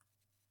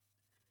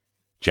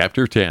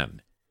Chapter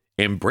 10,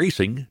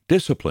 Embracing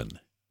Discipline.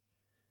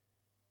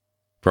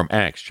 From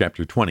Acts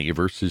chapter 20,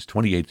 verses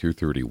 28 through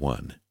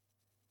 31.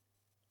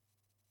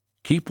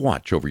 Keep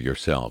watch over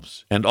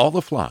yourselves, and all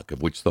the flock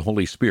of which the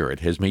Holy Spirit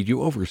has made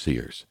you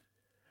overseers.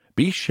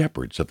 Be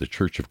shepherds of the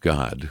church of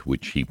God,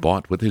 which he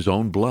bought with his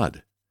own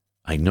blood.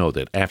 I know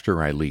that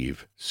after I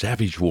leave,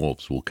 savage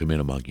wolves will come in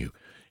among you,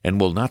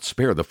 and will not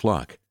spare the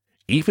flock.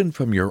 Even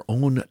from your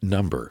own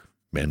number,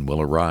 men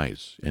will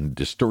arise and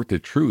distort the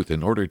truth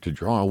in order to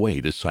draw away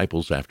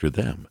disciples after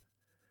them.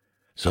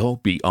 So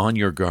be on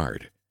your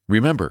guard.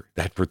 Remember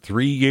that for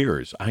 3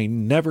 years I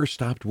never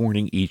stopped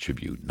warning each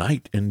of you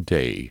night and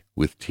day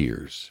with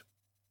tears.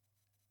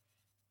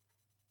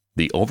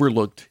 The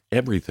overlooked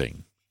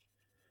everything.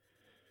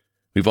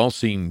 We've all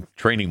seen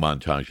training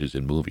montages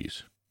in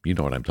movies. You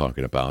know what I'm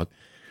talking about.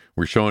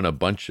 We're shown a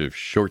bunch of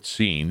short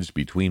scenes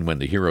between when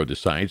the hero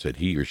decides that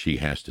he or she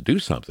has to do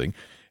something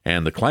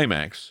and the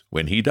climax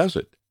when he does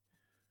it.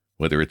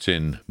 Whether it's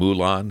in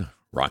Mulan,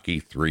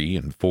 Rocky 3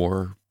 and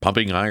 4,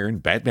 Pumping Iron,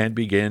 Batman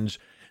Begins,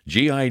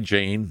 G.I.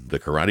 Jane, The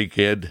Karate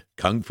Kid,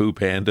 Kung Fu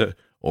Panda,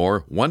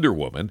 or Wonder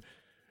Woman,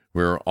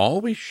 we're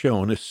always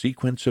shown a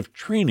sequence of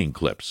training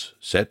clips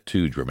set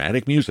to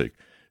dramatic music,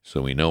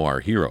 so we know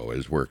our hero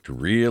has worked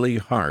really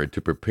hard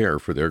to prepare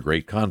for their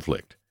great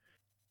conflict.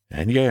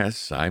 And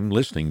yes, I'm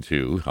listening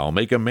to I'll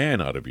Make a Man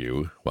Out of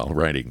You while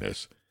writing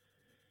this.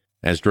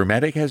 As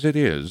dramatic as it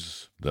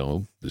is,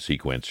 though the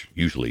sequence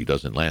usually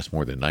doesn't last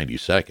more than 90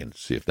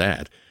 seconds, if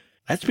that,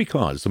 that's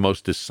because the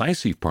most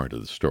decisive part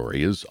of the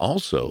story is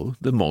also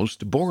the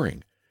most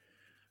boring.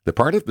 The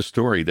part of the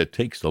story that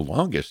takes the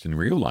longest in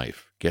real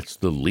life gets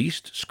the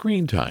least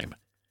screen time.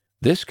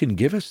 This can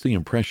give us the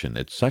impression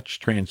that such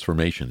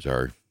transformations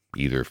are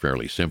either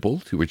fairly simple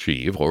to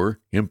achieve or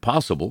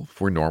impossible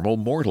for normal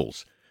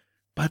mortals.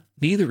 But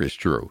neither is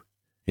true.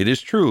 It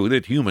is true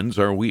that humans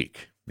are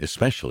weak,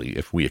 especially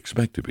if we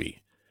expect to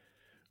be.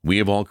 We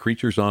of all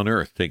creatures on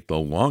earth take the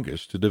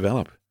longest to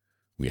develop.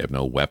 We have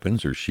no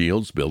weapons or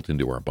shields built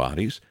into our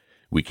bodies.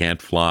 We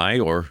can't fly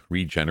or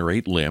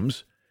regenerate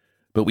limbs.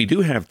 But we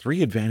do have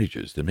 3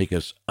 advantages that make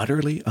us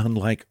utterly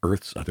unlike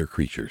Earth's other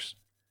creatures.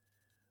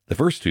 The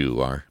first 2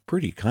 are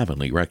pretty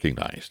commonly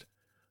recognized: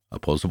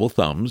 opposable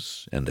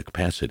thumbs and the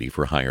capacity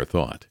for higher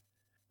thought.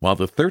 While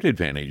the third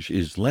advantage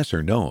is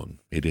lesser known,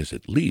 it is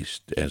at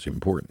least as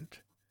important.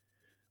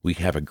 We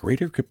have a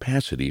greater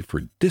capacity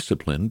for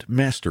disciplined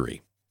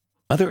mastery.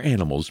 Other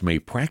animals may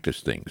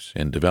practice things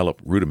and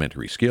develop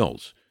rudimentary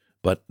skills,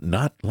 but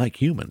not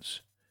like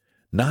humans.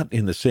 Not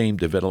in the same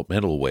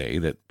developmental way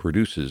that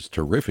produces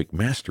terrific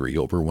mastery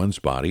over one's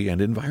body and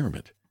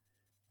environment.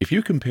 If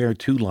you compare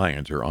 2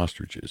 lions or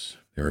ostriches,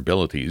 their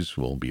abilities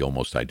will be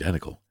almost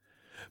identical.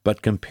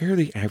 But compare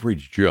the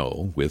average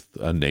Joe with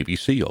a Navy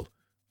SEAL,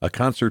 a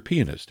concert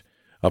pianist,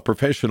 a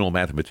professional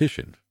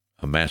mathematician,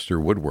 a master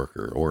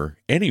woodworker, or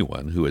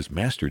anyone who has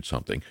mastered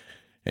something,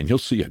 and you'll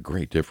see a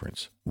great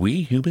difference.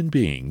 We human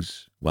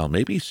beings, while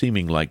maybe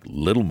seeming like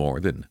little more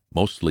than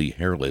mostly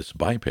hairless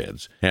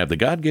bipeds, have the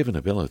God-given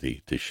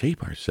ability to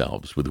shape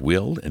ourselves with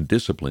will and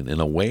discipline in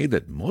a way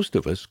that most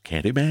of us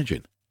can't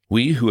imagine.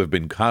 We who have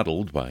been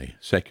coddled by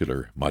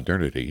secular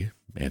modernity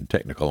and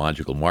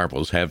technological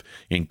marvels have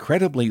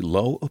incredibly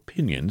low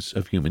opinions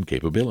of human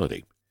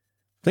capability.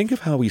 Think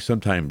of how we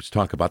sometimes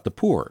talk about the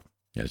poor,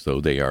 as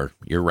though they are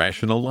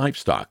irrational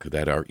livestock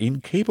that are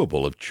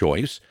incapable of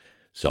choice,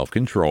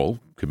 self-control,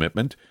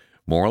 commitment,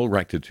 moral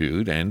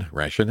rectitude, and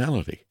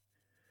rationality.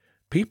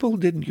 People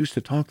didn't used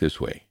to talk this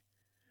way.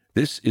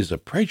 This is a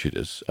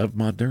prejudice of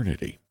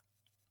modernity.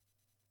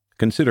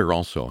 Consider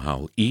also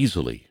how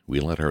easily we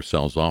let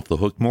ourselves off the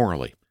hook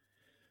morally.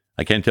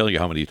 I can't tell you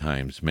how many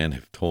times men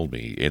have told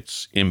me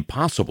it's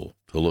impossible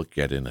to look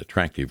at an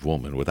attractive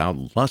woman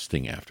without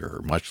lusting after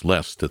her, much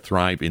less to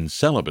thrive in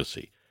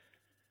celibacy.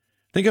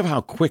 Think of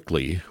how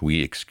quickly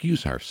we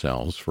excuse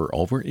ourselves for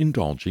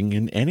overindulging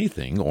in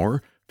anything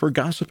or for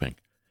gossiping.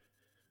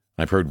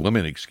 I've heard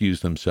women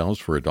excuse themselves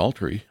for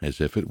adultery as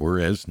if it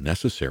were as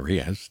necessary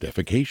as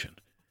defecation.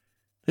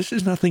 This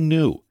is nothing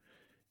new.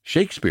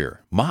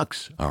 Shakespeare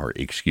mocks our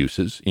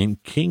excuses in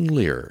King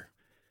Lear.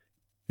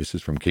 This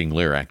is from King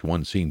Lear, Act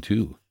 1, Scene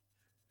 2.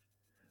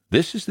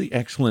 This is the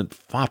excellent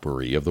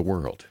foppery of the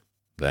world,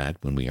 that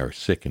when we are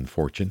sick in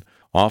fortune,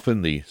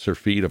 often the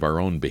surfeit of our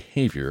own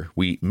behavior,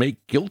 we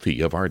make guilty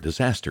of our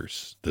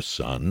disasters, the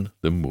sun,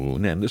 the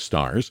moon, and the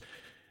stars,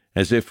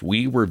 as if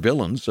we were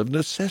villains of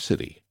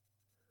necessity.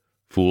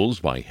 Fools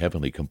by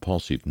heavenly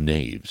compulsive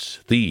knaves,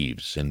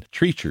 thieves, and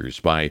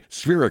treachers by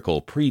spherical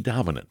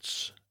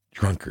predominance,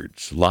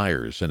 drunkards,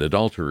 liars, and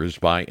adulterers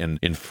by an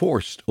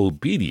enforced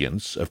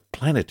obedience of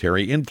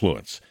planetary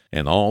influence,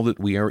 and all that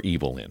we are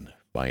evil in,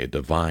 by a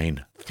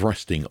divine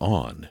thrusting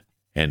on,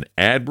 an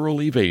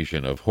admirable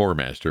evasion of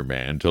whoremaster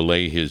man to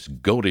lay his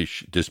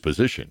goatish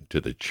disposition to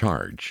the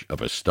charge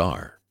of a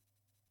star.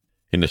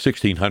 In the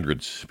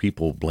 1600s,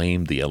 people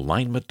blamed the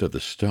alignment of the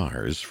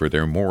stars for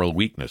their moral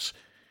weakness,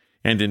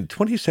 and in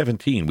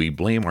 2017 we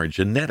blame our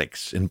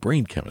genetics and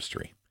brain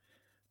chemistry.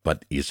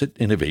 But is it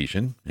an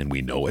evasion, and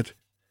we know it?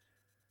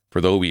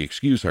 For though we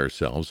excuse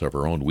ourselves of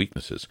our own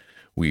weaknesses,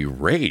 we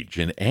rage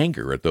in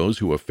anger at those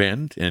who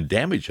offend and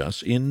damage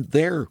us in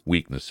their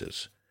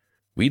weaknesses.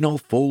 We know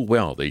full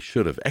well they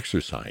should have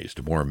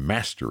exercised more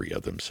mastery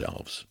of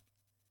themselves.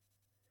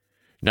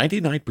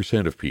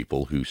 99% of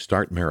people who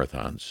start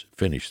marathons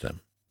finish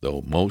them,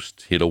 though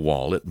most hit a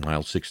wall at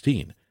mile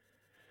 16.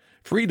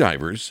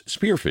 Freedivers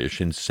spearfish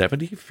in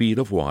 70 feet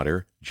of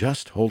water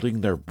just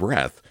holding their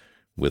breath,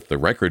 with the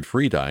record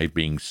freedive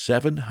being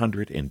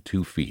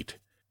 702 feet.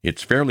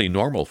 It's fairly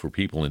normal for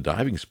people in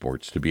diving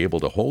sports to be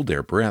able to hold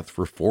their breath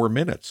for 4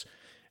 minutes,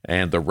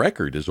 and the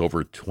record is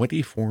over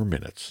 24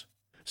 minutes.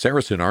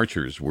 Saracen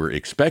archers were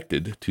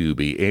expected to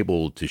be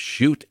able to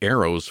shoot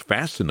arrows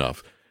fast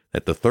enough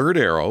that the third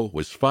arrow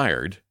was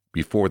fired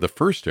before the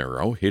first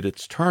arrow hit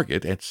its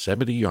target at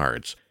 70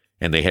 yards,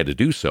 and they had to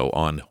do so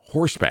on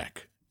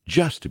horseback,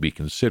 just to be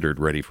considered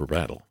ready for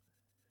battle.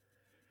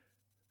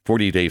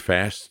 40-day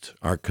fasts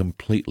are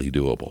completely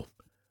doable.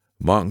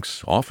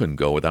 Monks often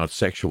go without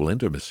sexual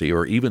intimacy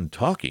or even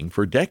talking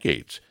for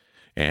decades,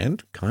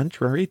 and,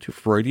 contrary to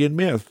Freudian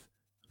myth,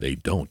 they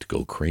don't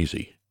go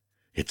crazy.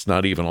 It's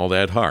not even all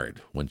that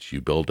hard once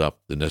you build up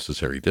the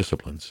necessary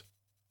disciplines.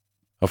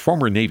 A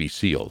former Navy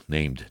SEAL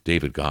named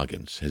David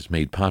Goggins has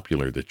made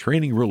popular the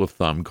training rule of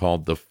thumb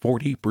called the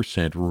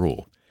 40%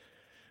 rule.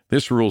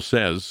 This rule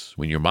says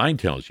when your mind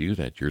tells you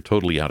that you're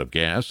totally out of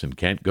gas and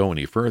can't go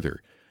any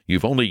further,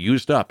 you've only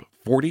used up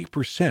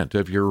 40%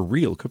 of your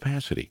real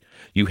capacity.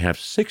 You have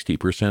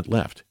 60%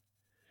 left.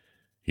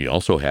 He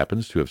also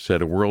happens to have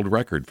set a world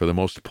record for the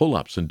most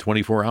pull-ups in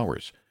 24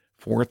 hours,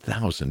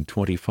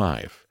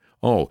 4,025.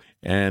 Oh,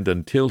 and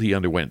until he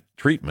underwent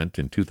treatment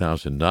in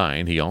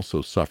 2009, he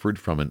also suffered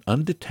from an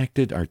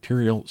undetected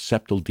arterial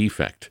septal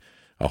defect,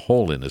 a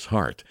hole in his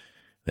heart,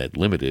 that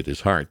limited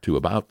his heart to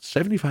about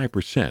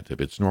 75%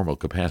 of its normal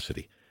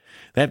capacity.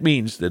 That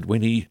means that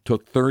when he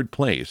took third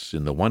place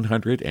in the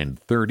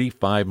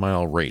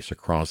 135-mile race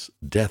across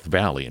Death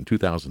Valley in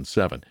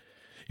 2007,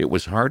 it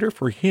was harder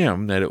for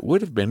him than it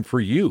would have been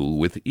for you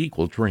with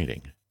equal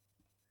training.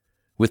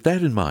 With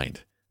that in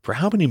mind, for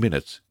how many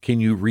minutes can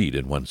you read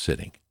in one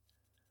sitting?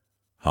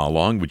 How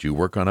long would you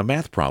work on a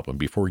math problem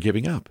before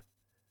giving up?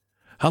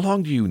 How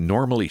long do you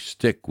normally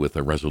stick with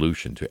a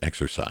resolution to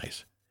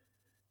exercise?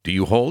 Do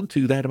you hold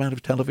to that amount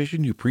of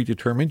television you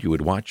predetermined you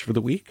would watch for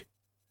the week?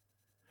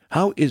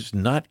 How is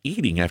not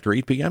eating after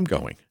 8 p.m.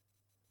 going?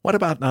 What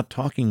about not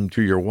talking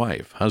to your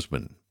wife,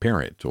 husband,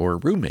 parent, or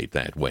roommate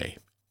that way?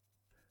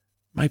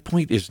 My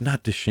point is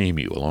not to shame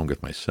you along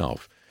with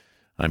myself.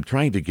 I'm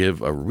trying to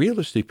give a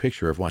realistic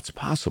picture of what's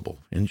possible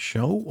and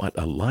show what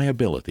a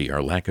liability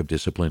our lack of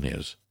discipline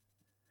is.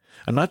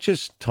 I'm not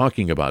just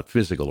talking about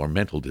physical or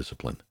mental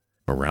discipline.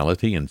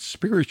 Morality and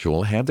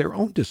spiritual have their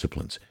own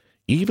disciplines,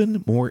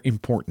 even more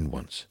important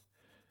ones.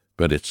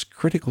 But it's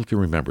critical to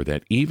remember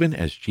that even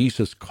as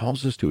Jesus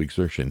calls us to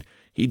exertion,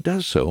 he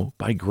does so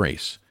by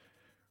grace.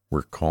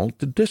 We're called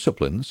to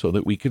discipline so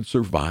that we can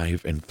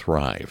survive and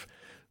thrive,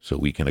 so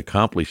we can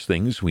accomplish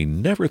things we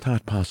never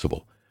thought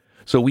possible,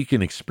 so we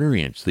can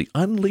experience the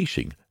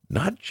unleashing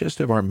not just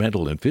of our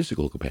mental and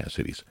physical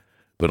capacities,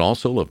 but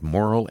also of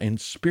moral and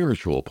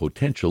spiritual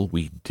potential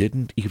we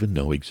didn't even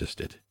know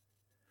existed.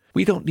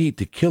 We don't need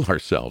to kill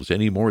ourselves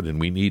any more than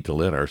we need to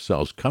let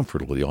ourselves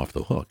comfortably off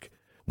the hook.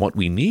 What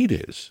we need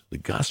is the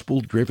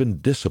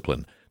gospel-driven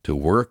discipline to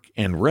work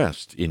and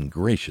rest in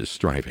gracious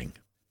striving.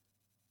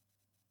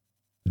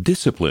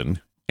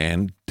 Discipline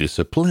and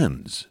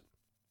disciplines.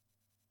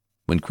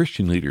 When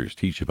Christian leaders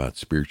teach about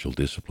spiritual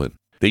discipline,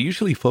 they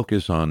usually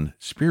focus on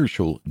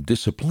spiritual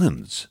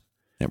disciplines.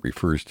 That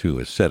refers to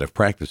a set of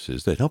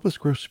practices that help us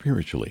grow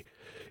spiritually.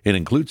 It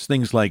includes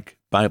things like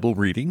Bible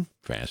reading,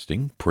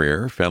 fasting,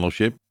 prayer,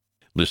 fellowship,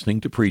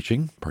 listening to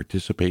preaching,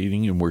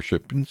 participating in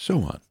worship, and so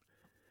on.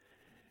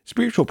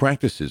 Spiritual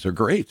practices are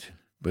great,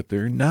 but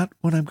they're not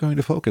what I'm going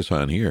to focus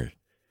on here.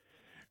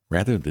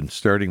 Rather than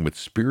starting with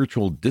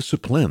spiritual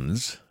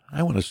disciplines,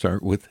 I want to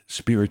start with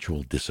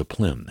spiritual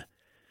discipline.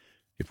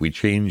 If we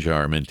change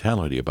our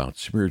mentality about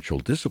spiritual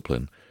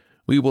discipline,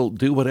 we will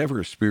do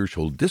whatever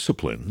spiritual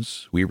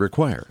disciplines we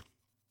require.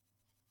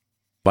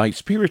 By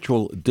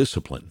spiritual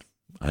discipline,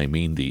 I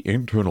mean the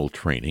internal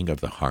training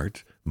of the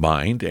heart,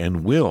 mind,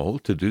 and will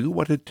to do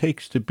what it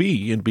takes to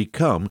be and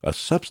become a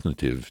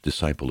substantive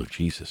disciple of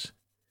Jesus.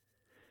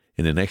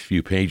 In the next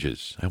few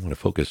pages, I want to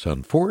focus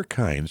on 4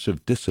 kinds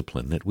of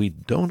discipline that we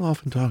don't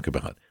often talk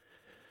about.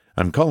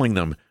 I'm calling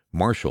them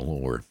martial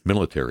or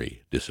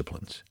military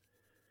disciplines.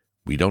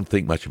 We don't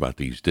think much about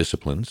these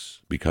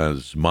disciplines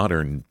because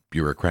modern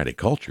bureaucratic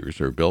cultures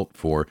are built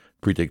for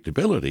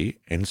predictability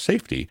and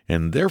safety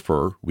and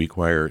therefore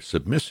require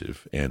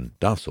submissive and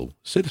docile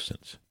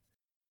citizens.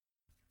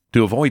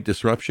 To avoid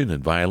disruption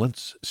and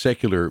violence,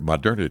 secular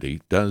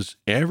modernity does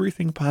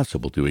everything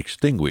possible to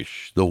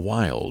extinguish the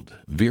wild,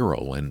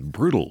 virile, and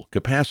brutal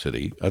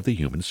capacity of the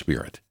human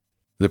spirit.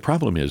 The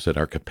problem is that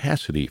our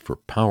capacity for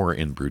power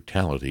and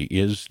brutality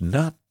is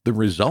not the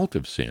result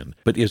of sin,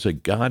 but is a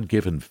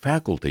God-given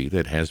faculty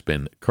that has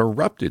been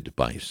corrupted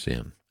by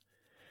sin.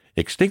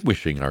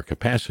 Extinguishing our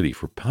capacity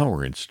for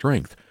power and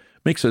strength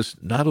makes us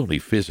not only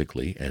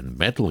physically and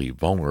mentally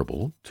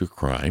vulnerable to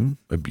crime,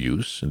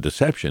 abuse, and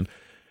deception,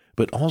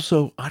 but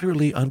also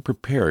utterly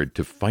unprepared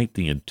to fight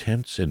the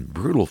intense and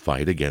brutal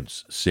fight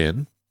against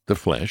sin, the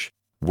flesh,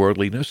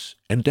 worldliness,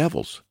 and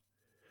devils.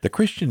 The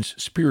Christian's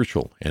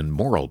spiritual and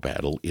moral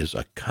battle is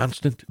a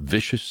constant,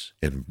 vicious,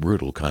 and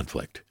brutal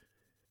conflict.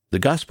 The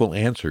gospel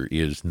answer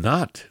is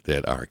not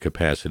that our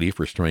capacity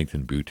for strength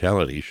and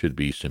brutality should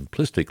be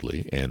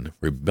simplistically and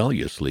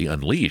rebelliously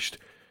unleashed.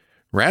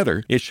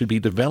 Rather, it should be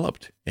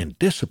developed and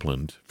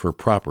disciplined for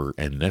proper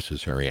and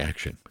necessary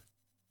action.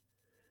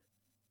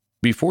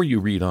 Before you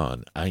read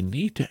on, I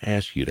need to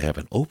ask you to have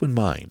an open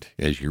mind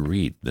as you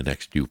read the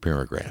next few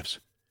paragraphs.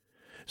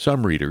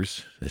 Some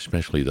readers,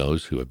 especially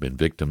those who have been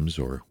victims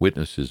or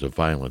witnesses of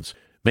violence,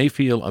 may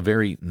feel a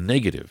very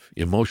negative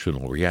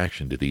emotional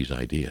reaction to these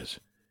ideas.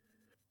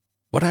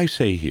 What I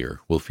say here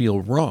will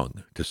feel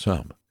wrong to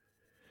some.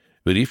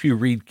 But if you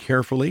read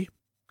carefully,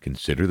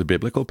 consider the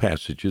biblical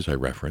passages I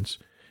reference,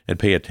 and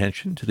pay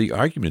attention to the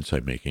arguments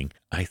I'm making,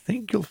 I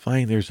think you'll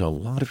find there's a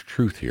lot of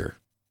truth here.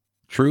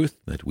 Truth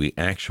that we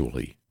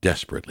actually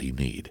desperately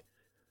need.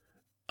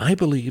 I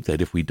believe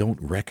that if we don't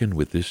reckon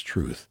with this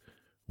truth,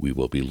 we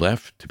will be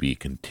left to be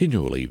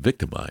continually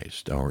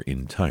victimized our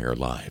entire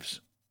lives.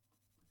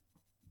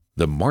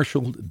 The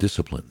martial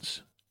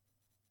disciplines.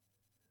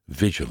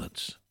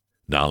 Vigilance.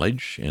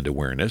 Knowledge and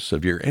awareness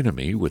of your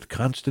enemy with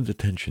constant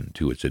attention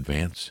to its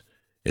advance,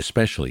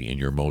 especially in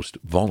your most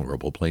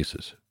vulnerable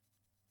places.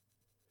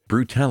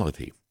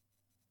 Brutality.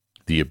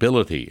 The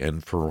ability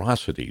and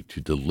ferocity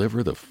to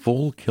deliver the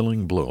full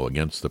killing blow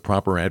against the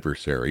proper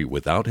adversary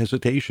without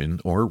hesitation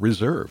or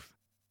reserve.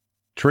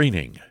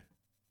 Training.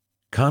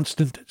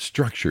 Constant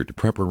structured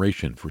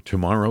preparation for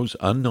tomorrow's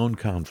unknown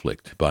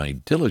conflict by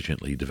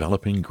diligently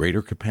developing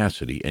greater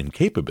capacity and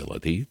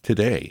capability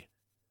today.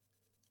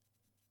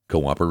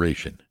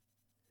 Cooperation.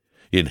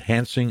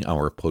 Enhancing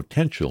our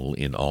potential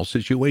in all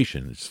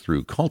situations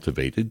through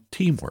cultivated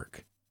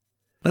teamwork.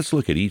 Let's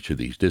look at each of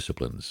these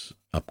disciplines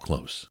up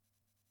close.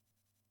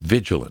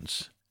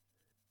 Vigilance.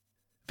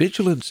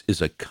 Vigilance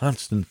is a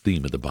constant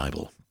theme of the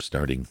Bible,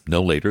 starting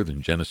no later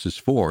than Genesis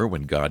 4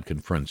 when God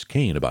confronts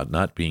Cain about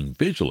not being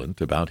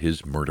vigilant about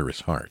his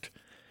murderous heart.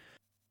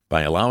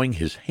 By allowing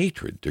his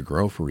hatred to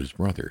grow for his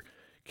brother,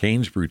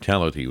 Cain's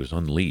brutality was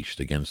unleashed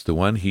against the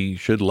one he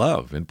should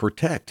love and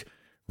protect,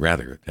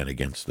 rather than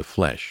against the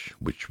flesh,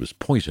 which was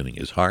poisoning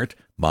his heart,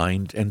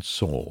 mind, and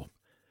soul.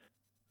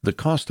 The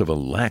cost of a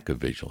lack of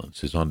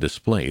vigilance is on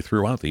display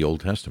throughout the Old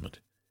Testament.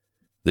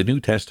 The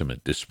New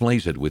Testament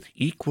displays it with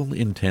equal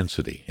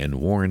intensity and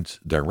warns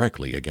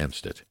directly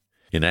against it.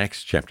 In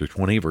Acts chapter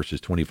 20,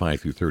 verses 25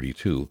 through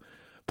 32,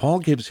 Paul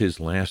gives his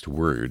last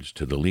words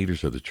to the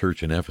leaders of the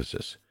church in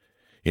Ephesus.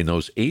 In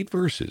those 8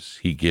 verses,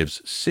 he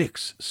gives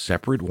 6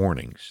 separate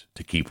warnings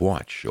to keep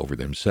watch over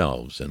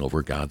themselves and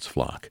over God's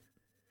flock.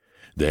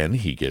 Then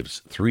he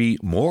gives 3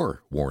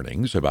 more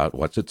warnings about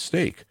what's at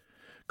stake,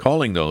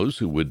 calling those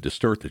who would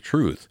distort the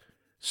truth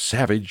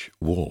savage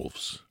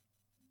wolves.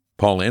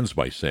 Paul ends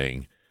by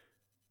saying,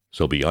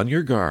 "So be on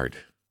your guard.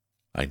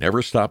 I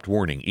never stopped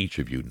warning each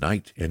of you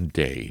night and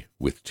day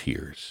with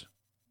tears."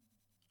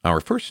 Our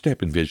first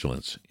step in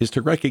vigilance is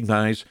to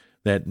recognize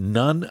that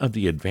none of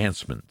the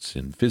advancements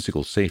in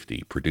physical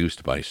safety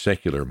produced by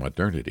secular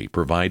modernity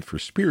provide for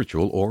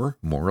spiritual or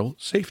moral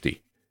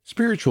safety.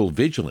 Spiritual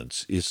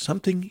vigilance is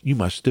something you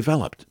must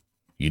develop.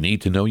 You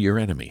need to know your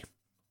enemy.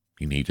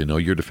 You need to know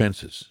your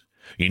defenses.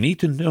 You need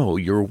to know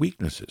your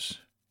weaknesses.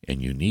 And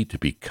you need to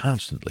be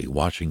constantly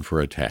watching for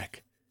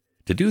attack.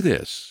 To do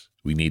this,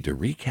 we need to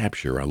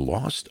recapture a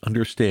lost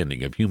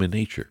understanding of human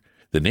nature,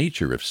 the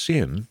nature of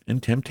sin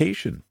and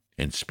temptation,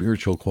 and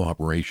spiritual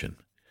cooperation,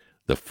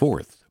 the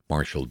 4th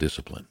martial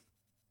discipline.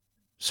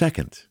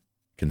 Second,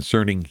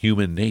 concerning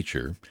human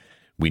nature,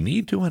 we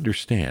need to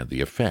understand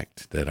the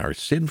effect that our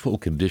sinful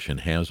condition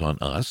has on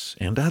us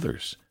and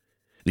others.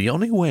 The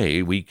only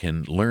way we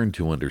can learn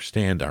to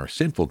understand our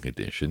sinful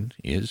condition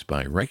is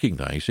by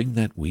recognizing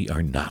that we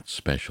are not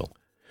special.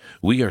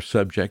 We are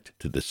subject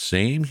to the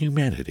same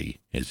humanity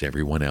as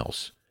everyone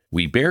else.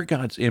 We bear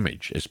God's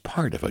image as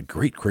part of a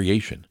great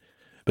creation,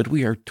 but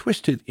we are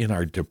twisted in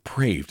our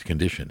depraved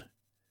condition.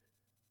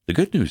 The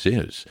good news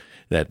is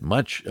that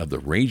much of the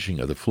raging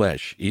of the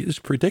flesh is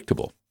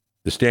predictable.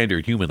 The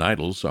standard human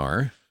idols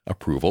are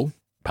approval,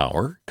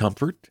 power,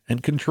 comfort,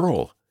 and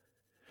control.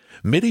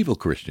 Medieval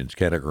Christians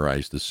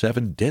categorized the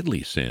 7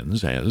 deadly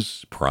sins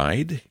as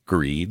pride,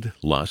 greed,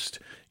 lust,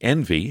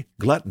 envy,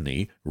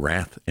 gluttony,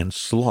 wrath, and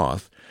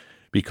sloth,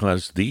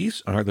 because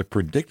these are the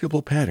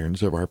predictable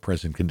patterns of our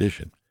present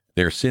condition.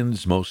 They're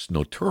sin's most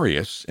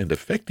notorious and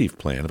effective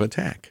plan of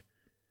attack.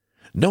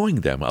 Knowing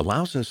them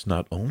allows us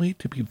not only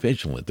to be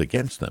vigilant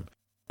against them,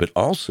 but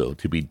also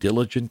to be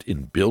diligent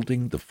in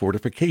building the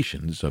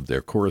fortifications of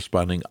their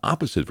corresponding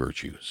opposite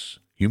virtues: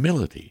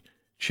 humility,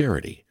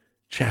 charity,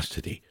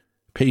 chastity,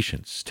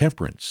 patience,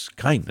 temperance,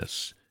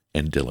 kindness,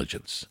 and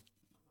diligence.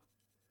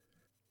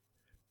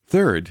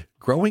 Third,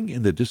 growing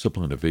in the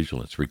discipline of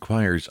vigilance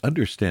requires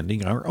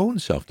understanding our own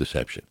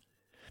self-deception.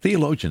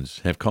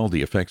 Theologians have called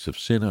the effects of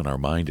sin on our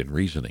mind and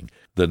reasoning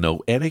the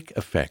noetic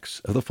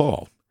effects of the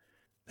fall.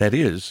 That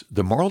is,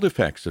 the moral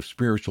defects of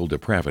spiritual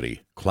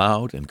depravity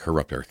cloud and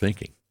corrupt our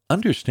thinking.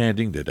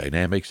 Understanding the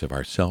dynamics of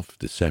our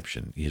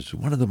self-deception is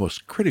one of the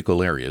most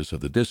critical areas of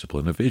the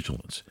discipline of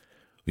vigilance.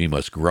 We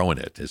must grow in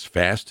it as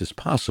fast as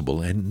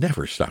possible and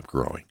never stop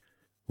growing.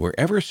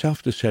 Wherever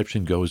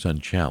self-deception goes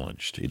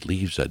unchallenged, it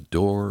leaves a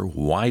door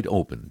wide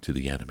open to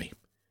the enemy.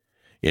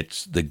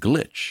 It's the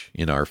glitch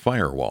in our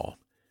firewall.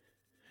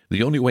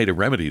 The only way to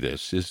remedy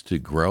this is to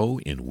grow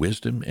in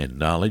wisdom and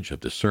knowledge of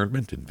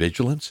discernment and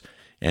vigilance,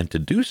 and to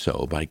do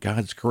so by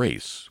God's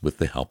grace with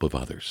the help of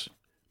others.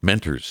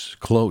 Mentors,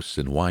 close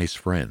and wise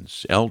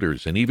friends,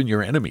 elders, and even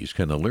your enemies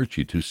can alert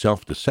you to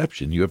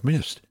self-deception you have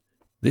missed.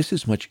 This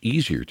is much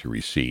easier to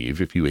receive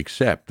if you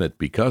accept that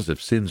because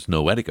of sin's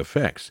noetic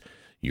effects,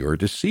 you're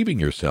deceiving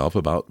yourself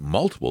about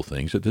multiple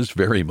things at this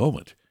very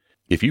moment.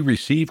 If you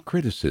receive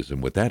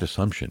criticism with that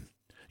assumption,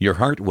 your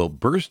heart will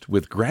burst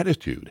with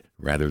gratitude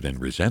rather than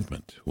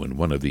resentment when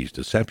one of these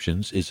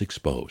deceptions is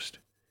exposed.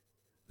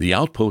 The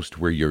outpost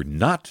where you're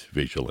not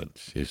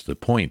vigilant is the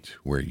point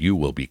where you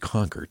will be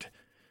conquered.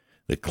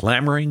 The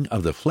clamoring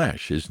of the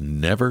flesh is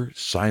never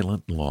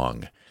silent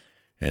long.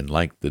 And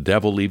like the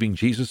devil leaving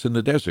Jesus in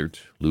the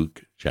desert,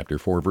 Luke chapter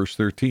 4, verse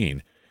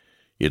 13,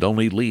 it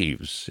only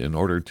leaves in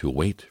order to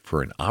wait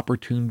for an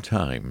opportune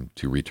time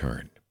to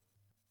return.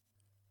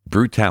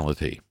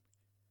 Brutality.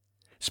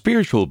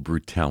 Spiritual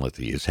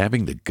brutality is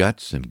having the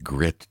guts and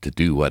grit to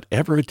do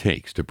whatever it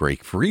takes to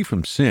break free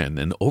from sin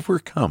and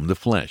overcome the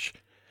flesh.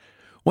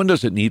 One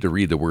doesn't need to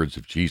read the words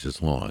of Jesus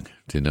long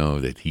to know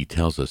that he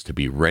tells us to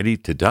be ready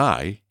to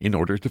die in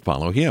order to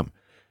follow him.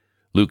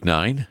 Luke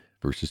 9,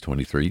 verses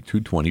 23 to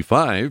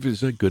 25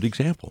 is a good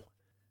example.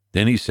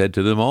 Then he said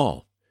to them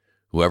all,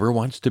 "Whoever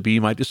wants to be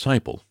my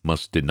disciple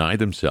must deny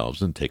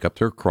themselves and take up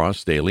their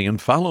cross daily and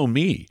follow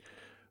me.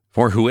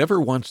 For whoever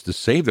wants to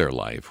save their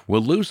life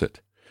will lose it,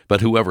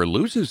 but whoever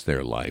loses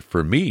their life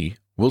for me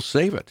will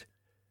save it.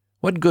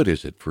 What good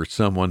is it for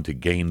someone to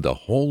gain the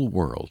whole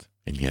world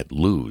and yet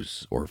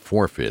lose or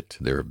forfeit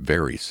their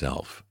very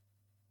self?"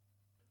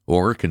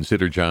 Or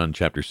consider John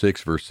chapter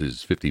 6,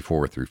 verses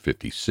 54 through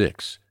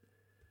 56.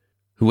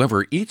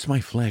 "Whoever eats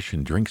my flesh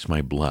and drinks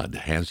my blood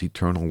has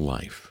eternal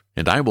life,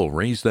 and I will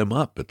raise them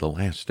up at the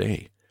last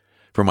day.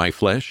 For my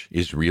flesh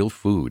is real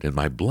food, and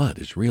my blood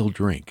is real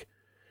drink.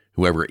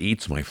 Whoever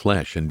eats my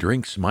flesh and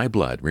drinks my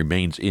blood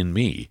remains in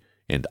me,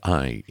 and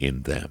I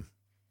in them."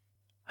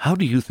 How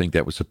do you think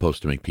that was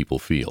supposed to make people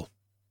feel?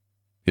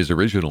 His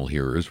original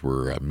hearers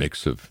were a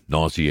mix of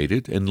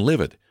nauseated and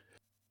livid.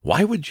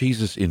 Why would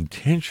Jesus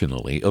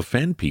intentionally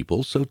offend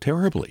people so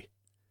terribly?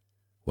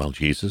 While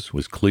Jesus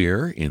was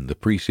clear in the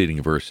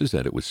preceding verses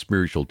that it was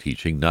spiritual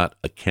teaching, not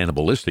a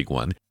cannibalistic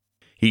one,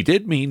 he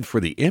did mean for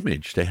the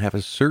image to have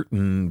a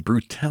certain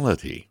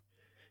brutality.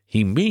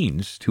 He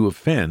means to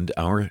offend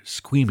our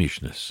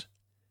squeamishness.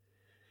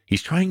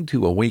 He's trying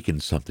to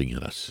awaken something in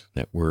us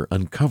that we're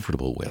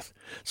uncomfortable with,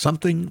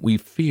 something we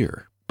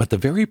fear. But the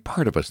very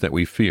part of us that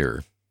we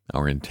fear,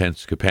 our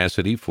intense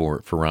capacity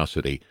for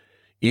ferocity,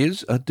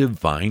 is a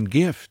divine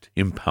gift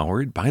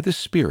empowered by the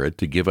Spirit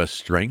to give us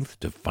strength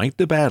to fight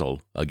the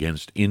battle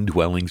against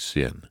indwelling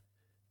sin.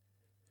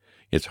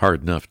 It's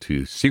hard enough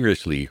to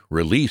seriously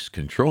release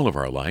control of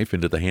our life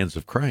into the hands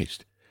of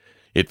Christ.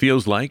 It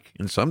feels like,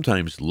 and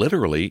sometimes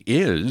literally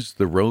is,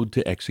 the road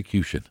to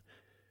execution.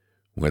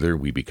 Whether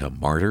we become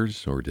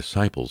martyrs or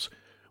disciples,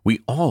 we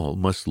all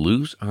must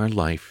lose our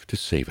life to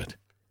save it.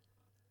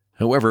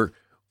 However,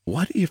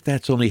 what if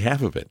that's only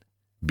half of it?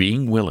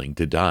 Being willing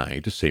to die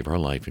to save our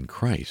life in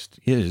Christ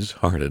is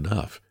hard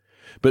enough.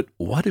 But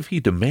what if he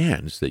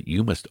demands that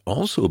you must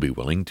also be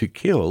willing to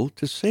kill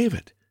to save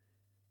it?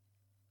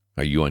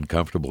 Are you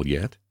uncomfortable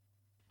yet?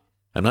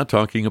 I'm not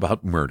talking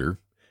about murder,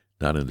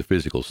 not in the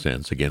physical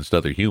sense, against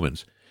other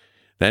humans.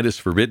 That is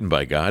forbidden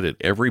by God at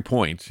every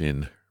point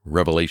in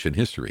Revelation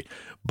history.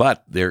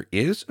 But there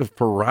is a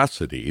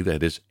ferocity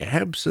that is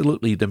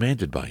absolutely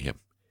demanded by him.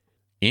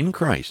 In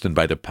Christ and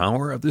by the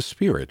power of the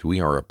Spirit,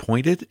 we are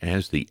appointed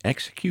as the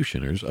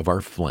executioners of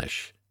our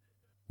flesh.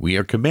 We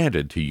are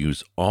commanded to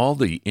use all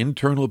the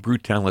internal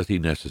brutality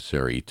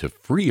necessary to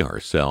free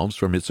ourselves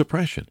from its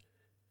oppression.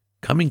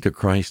 Coming to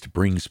Christ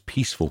brings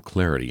peaceful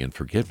clarity and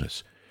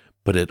forgiveness,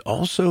 but it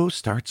also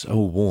starts a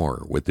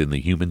war within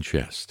the human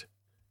chest.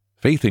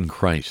 Faith in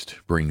Christ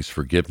brings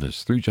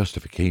forgiveness through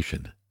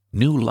justification,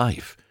 new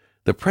life,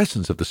 the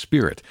presence of the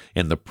Spirit,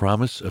 and the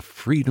promise of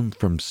freedom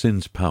from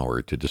sin's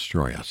power to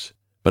destroy us.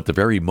 But the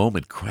very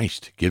moment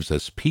Christ gives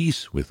us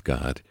peace with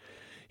God,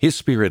 his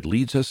Spirit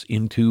leads us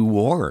into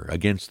war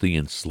against the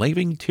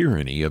enslaving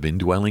tyranny of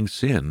indwelling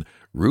sin,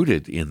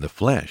 rooted in the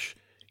flesh,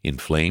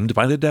 inflamed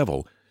by the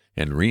devil,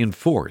 and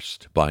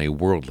reinforced by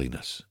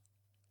worldliness.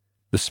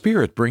 The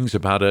Spirit brings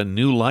about a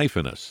new life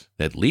in us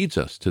that leads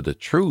us to the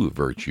true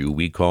virtue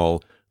we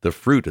call the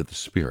fruit of the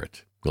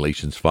Spirit.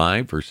 Galatians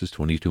 5, verses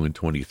 22 and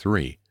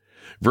 23.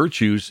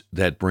 Virtues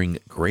that bring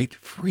great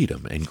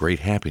freedom and great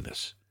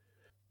happiness.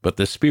 But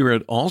the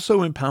Spirit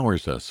also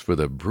empowers us for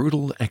the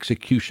brutal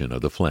execution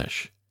of the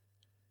flesh.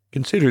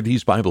 Consider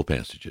these Bible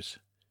passages.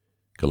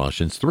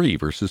 Colossians 3,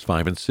 verses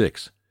 5 and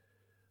 6.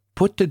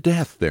 Put to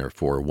death,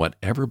 therefore,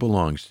 whatever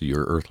belongs to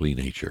your earthly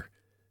nature: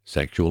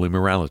 sexual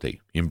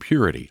immorality,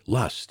 impurity,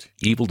 lust,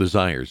 evil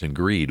desires, and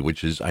greed,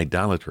 which is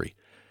idolatry.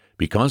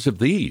 Because of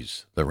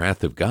these, the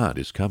wrath of God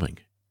is coming.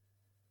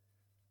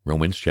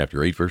 Romans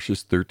chapter 8,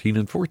 verses 13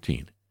 and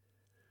 14.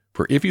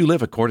 For if you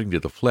live according to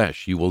the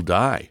flesh, you will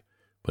die.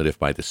 But if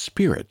by the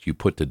Spirit you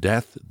put to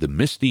death the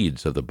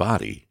misdeeds of the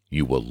body,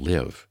 you will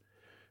live.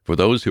 For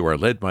those who are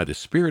led by the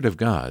Spirit of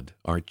God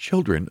are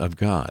children of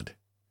God.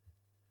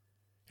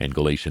 And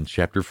Galatians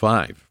chapter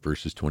 5,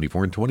 verses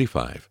 24 and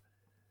 25.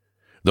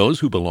 Those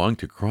who belong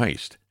to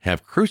Christ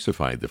have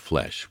crucified the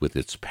flesh with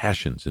its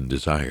passions and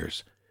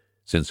desires.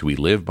 Since we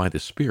live by the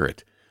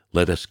Spirit,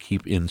 let us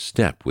keep in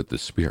step with the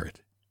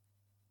Spirit.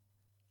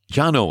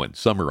 John Owen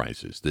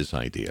summarizes this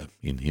idea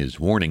in his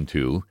warning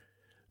to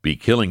be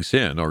killing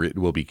sin, or it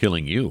will be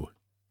killing you.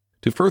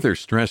 To further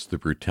stress the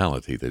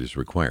brutality that is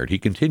required, he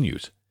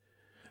continues,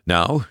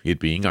 Now, it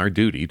being our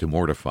duty to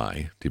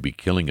mortify, to be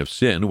killing of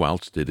sin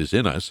whilst it is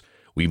in us,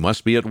 we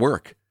must be at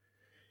work.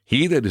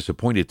 He that is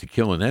appointed to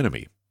kill an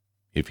enemy,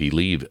 if he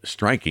leave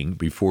striking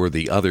before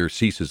the other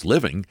ceases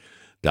living,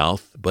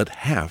 doth but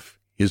half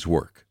his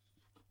work.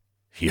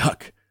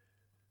 Yuck!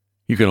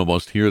 You can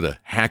almost hear the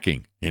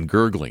hacking and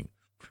gurgling.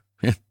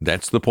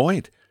 That's the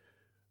point.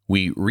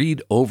 We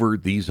read over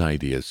these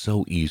ideas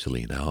so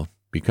easily now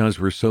because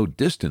we're so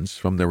distant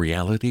from the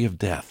reality of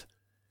death.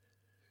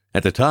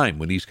 At the time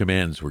when these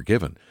commands were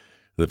given,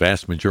 the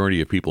vast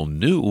majority of people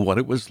knew what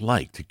it was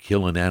like to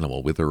kill an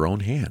animal with their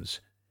own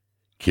hands.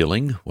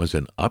 Killing was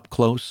an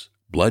up-close,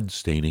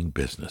 blood-staining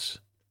business.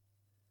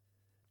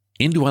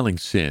 Indwelling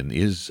sin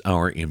is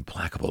our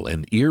implacable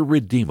and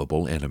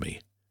irredeemable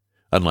enemy.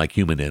 Unlike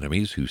human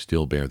enemies who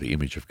still bear the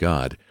image of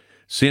God,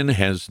 sin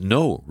has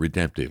no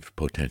redemptive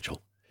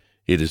potential.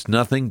 It is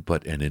nothing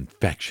but an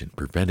infection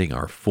preventing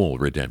our full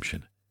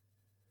redemption.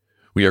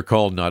 We are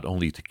called not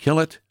only to kill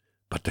it,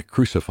 but to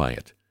crucify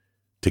it,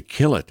 to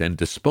kill it and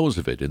dispose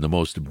of it in the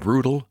most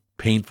brutal,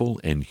 painful,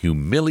 and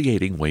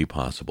humiliating way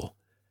possible.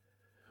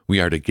 We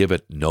are to give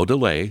it no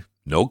delay,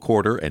 no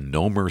quarter, and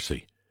no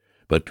mercy,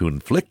 but to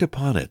inflict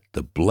upon it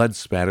the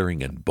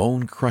blood-spattering and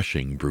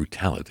bone-crushing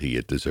brutality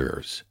it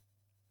deserves.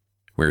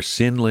 Where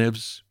sin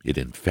lives, it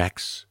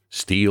infects,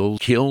 steals,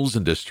 kills,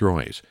 and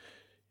destroys.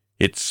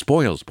 It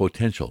spoils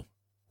potential,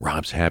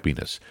 robs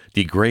happiness,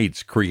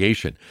 degrades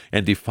creation,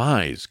 and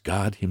defies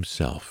God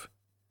Himself.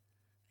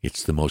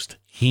 It's the most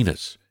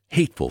heinous,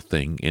 hateful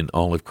thing in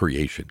all of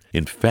creation,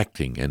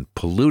 infecting and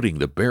polluting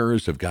the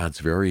bearers of God's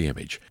very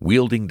image,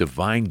 wielding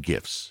divine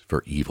gifts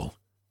for evil.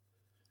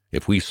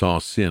 If we saw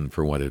sin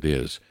for what it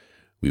is,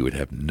 we would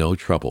have no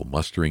trouble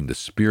mustering the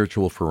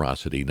spiritual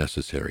ferocity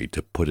necessary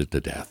to put it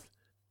to death.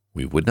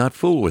 We would not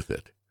fool with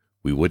it.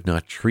 We would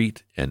not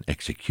treat an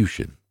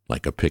execution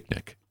like a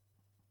picnic.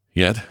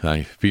 Yet,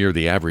 I fear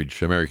the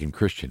average American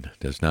Christian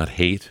does not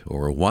hate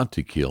or want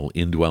to kill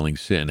indwelling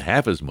sin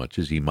half as much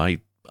as he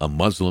might a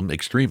Muslim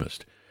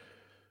extremist.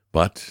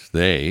 But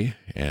they,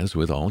 as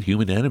with all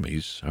human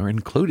enemies, are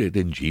included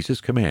in Jesus'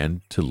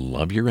 command to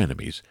love your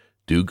enemies,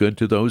 do good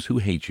to those who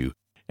hate you,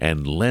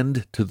 and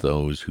lend to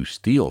those who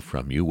steal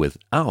from you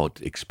without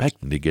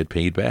expecting to get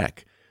paid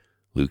back.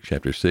 Luke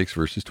chapter 6,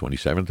 verses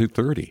 27 through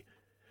 30.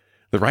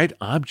 The right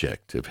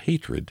object of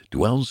hatred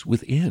dwells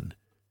within.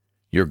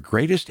 Your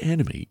greatest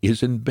enemy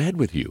is in bed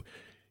with you.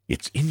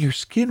 It's in your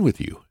skin with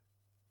you.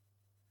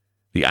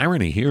 The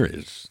irony here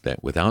is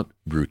that without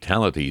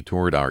brutality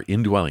toward our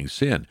indwelling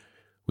sin,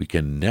 we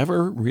can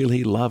never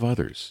really love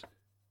others,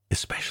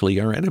 especially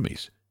our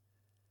enemies.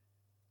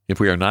 If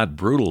we are not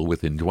brutal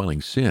with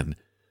indwelling sin,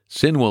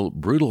 sin will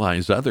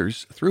brutalize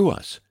others through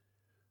us.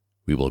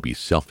 We will be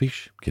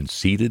selfish,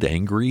 conceited,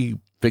 angry,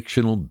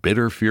 fictional,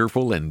 bitter,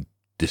 fearful, and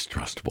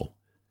distrustful.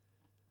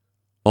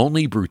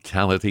 Only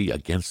brutality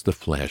against the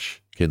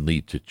flesh can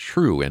lead to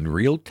true and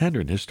real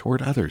tenderness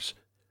toward others.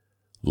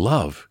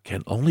 Love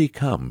can only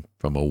come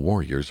from a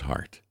warrior's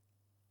heart.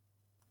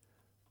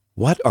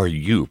 What are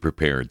you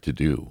prepared to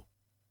do?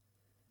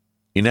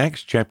 In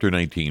Acts chapter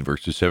 19,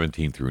 verses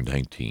 17 through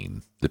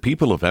 19, the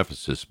people of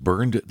Ephesus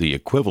burned the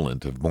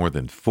equivalent of more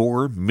than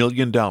 $4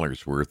 million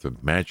worth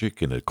of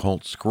magic and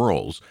occult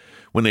scrolls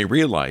when they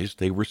realized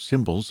they were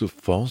symbols of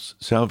false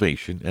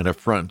salvation and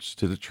affronts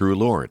to the true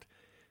Lord.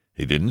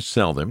 They didn't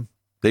sell them,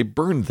 they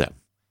burned them.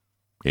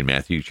 In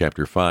Matthew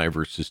chapter 5,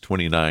 verses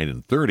 29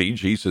 and 30,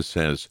 Jesus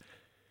says,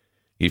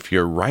 If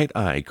your right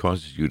eye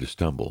causes you to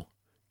stumble,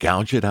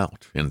 gouge it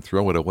out and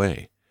throw it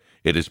away.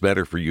 It is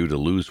better for you to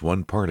lose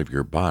one part of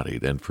your body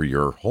than for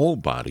your whole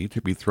body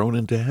to be thrown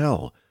into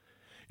hell.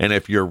 And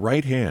if your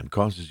right hand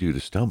causes you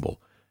to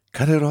stumble,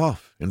 cut it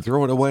off and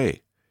throw it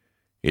away.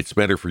 It's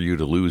better for you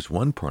to lose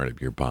one part of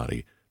your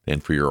body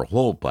than for your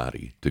whole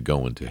body to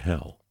go into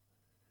hell.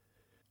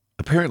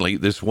 Apparently,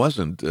 this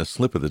wasn't a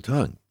slip of the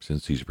tongue,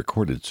 since he's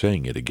recorded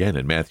saying it again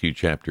in Matthew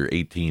chapter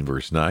 18,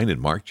 verse 9,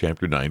 and Mark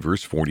chapter 9,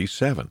 verse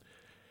 47.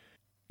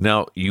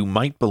 Now, you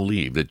might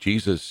believe that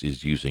Jesus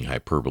is using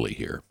hyperbole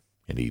here,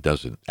 And he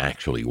doesn't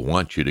actually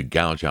want you to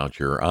gouge out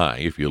your eye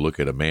if you look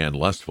at a man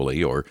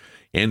lustfully or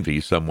envy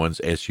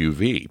someone's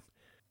SUV.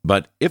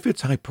 But if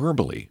it's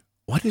hyperbole,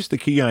 what is the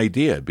key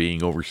idea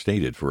being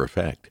overstated for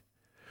effect?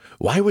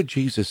 Why would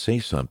Jesus say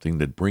something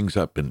that brings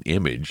up an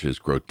image as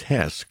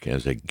grotesque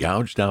as a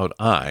gouged out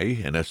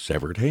eye and a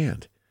severed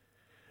hand?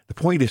 The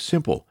point is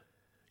simple.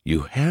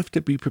 You have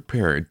to be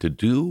prepared to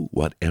do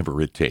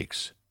whatever it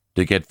takes.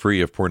 To get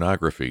free of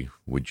pornography,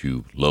 would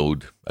you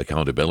load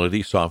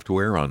accountability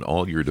software on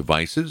all your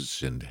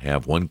devices and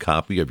have one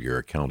copy of your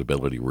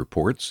accountability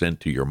report sent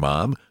to your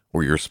mom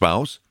or your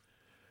spouse?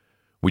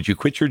 Would you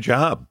quit your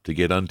job to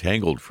get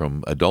untangled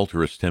from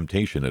adulterous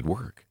temptation at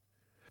work?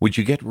 Would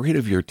you get rid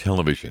of your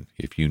television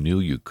if you knew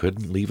you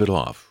couldn't leave it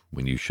off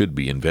when you should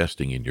be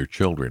investing in your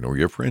children or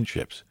your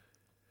friendships?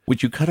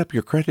 Would you cut up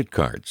your credit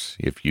cards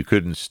if you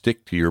couldn't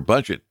stick to your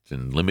budget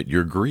and limit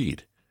your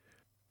greed?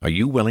 Are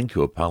you willing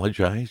to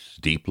apologize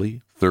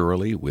deeply,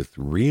 thoroughly, with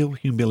real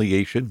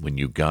humiliation when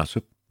you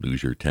gossip,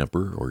 lose your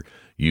temper, or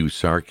use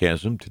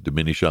sarcasm to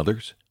diminish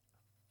others?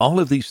 All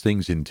of these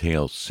things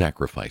entail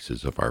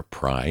sacrifices of our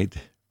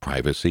pride,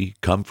 privacy,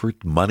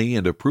 comfort, money,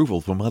 and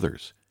approval from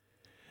others.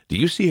 Do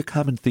you see a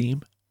common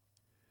theme?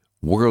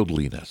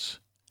 Worldliness.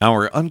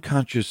 Our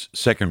unconscious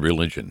second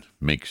religion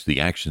makes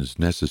the actions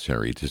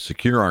necessary to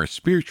secure our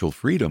spiritual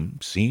freedom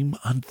seem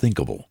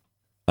unthinkable.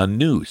 A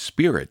new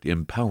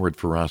spirit-empowered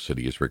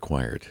ferocity is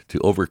required to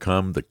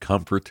overcome the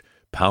comfort,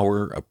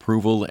 power,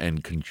 approval,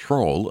 and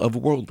control of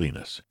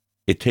worldliness.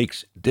 It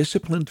takes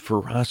disciplined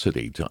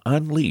ferocity to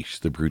unleash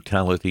the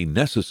brutality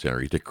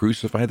necessary to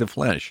crucify the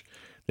flesh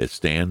that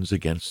stands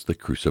against the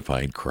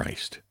crucified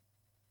Christ.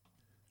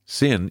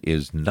 Sin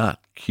is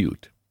not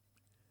cute.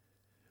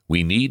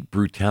 We need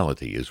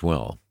brutality as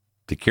well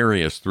to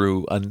carry us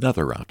through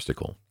another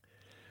obstacle.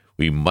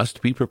 We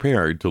must be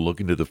prepared to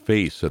look into the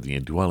face of the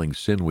indwelling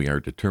sin we are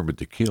determined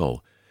to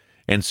kill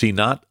and see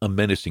not a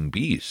menacing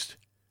beast,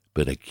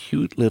 but a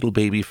cute little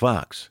baby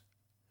fox.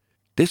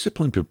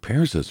 Discipline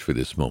prepares us for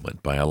this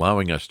moment by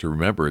allowing us to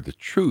remember the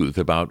truth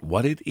about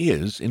what it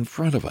is in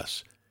front of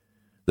us.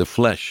 The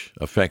flesh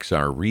affects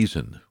our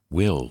reason,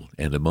 will,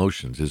 and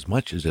emotions as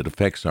much as it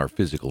affects our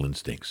physical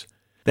instincts.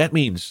 That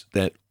means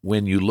that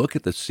when you look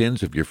at the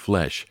sins of your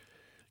flesh,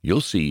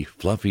 you'll see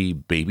fluffy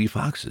baby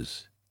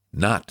foxes,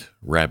 not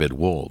rabid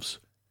wolves.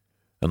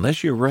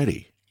 Unless you're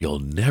ready, you'll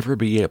never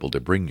be able to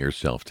bring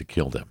yourself to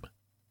kill them.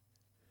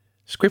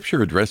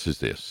 Scripture addresses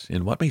this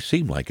in what may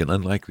seem like an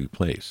unlikely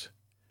place.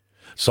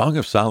 Song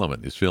of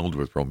Solomon is filled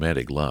with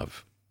romantic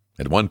love.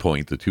 At one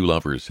point, the two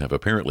lovers have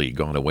apparently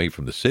gone away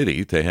from the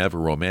city to have a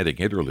romantic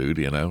interlude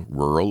in a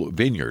rural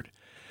vineyard.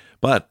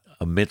 But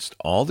amidst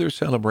all their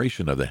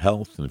celebration of the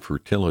health and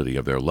fertility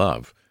of their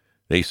love,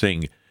 they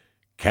sing,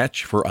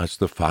 "Catch for us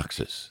the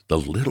foxes, the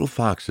little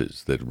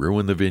foxes that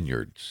ruin the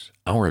vineyards,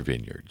 our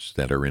vineyards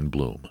that are in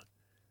bloom."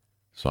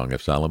 Song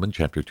of Solomon,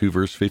 chapter 2,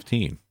 verse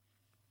 15.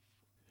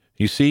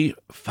 You see,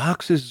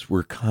 foxes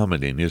were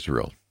common in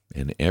Israel,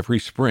 and every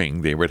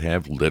spring they would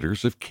have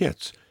litters of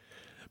kits.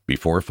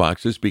 Before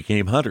foxes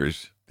became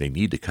hunters, they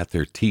need to cut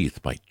their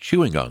teeth by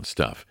chewing on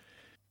stuff.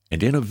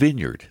 And in a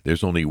vineyard,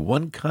 there's only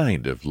one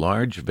kind of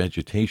large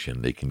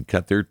vegetation they can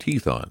cut their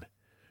teeth on: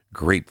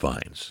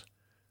 grapevines.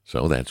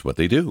 So that's what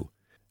they do.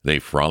 They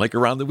frolic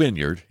around the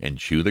vineyard and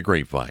chew the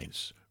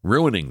grapevines,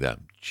 ruining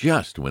them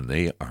just when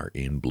they are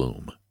in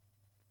bloom.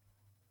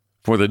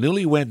 For the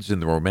newlyweds in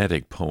the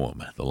romantic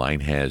poem, the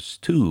line has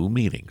two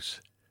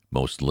meanings.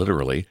 Most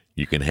literally,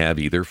 you can have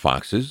either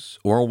foxes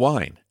or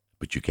wine,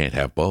 but you can't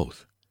have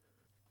both.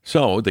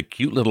 So the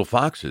cute little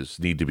foxes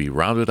need to be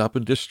rounded up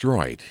and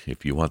destroyed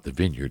if you want the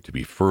vineyard to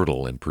be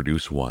fertile and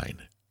produce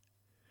wine.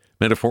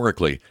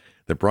 Metaphorically,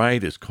 the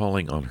bride is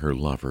calling on her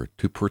lover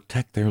to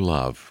protect their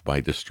love by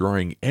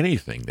destroying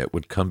anything that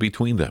would come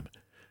between them.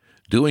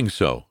 Doing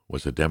so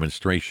was a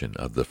demonstration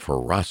of the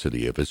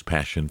ferocity of his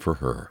passion for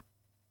her.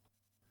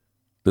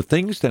 The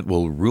things that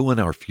will ruin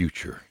our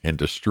future and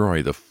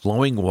destroy the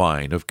flowing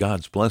wine of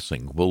God's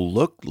blessing will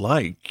look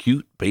like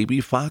cute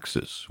baby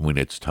foxes when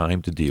it's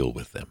time to deal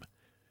with them.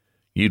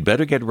 You'd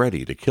better get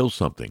ready to kill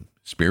something,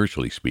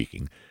 spiritually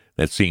speaking,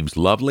 that seems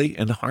lovely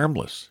and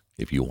harmless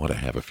if you want to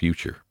have a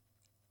future.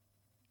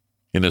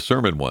 In a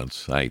sermon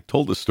once, I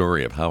told the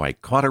story of how I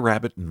caught a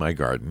rabbit in my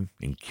garden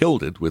and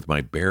killed it with my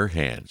bare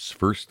hands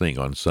first thing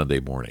on Sunday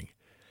morning.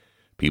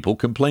 People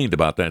complained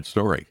about that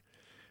story.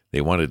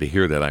 They wanted to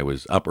hear that I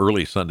was up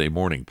early Sunday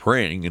morning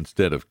praying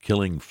instead of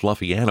killing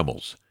fluffy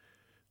animals.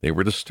 They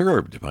were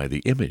disturbed by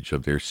the image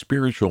of their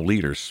spiritual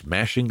leader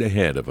smashing the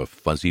head of a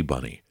fuzzy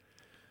bunny.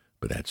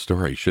 But that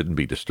story shouldn't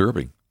be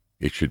disturbing.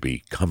 It should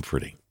be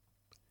comforting.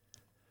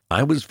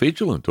 I was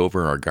vigilant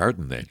over our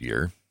garden that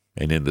year,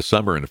 and in the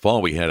summer and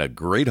fall we had a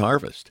great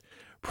harvest.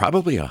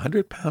 Probably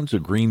 100 pounds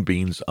of green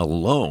beans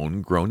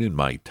alone grown in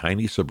my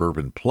tiny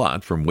suburban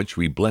plot from which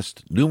we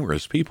blessed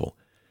numerous people.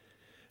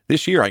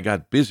 This year I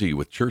got busy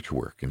with church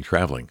work and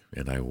traveling,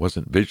 and I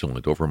wasn't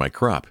vigilant over my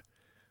crop.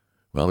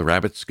 Well, the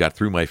rabbits got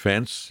through my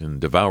fence and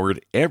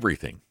devoured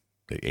everything.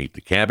 They ate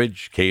the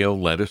cabbage, kale,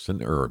 lettuce,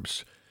 and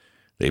herbs.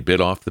 They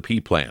bit off the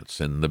pea plants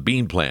and the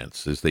bean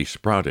plants as they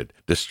sprouted,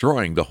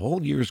 destroying the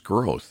whole year's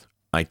growth.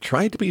 I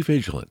tried to be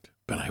vigilant,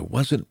 but I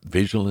wasn't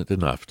vigilant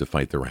enough to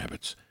fight the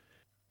rabbits.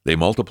 They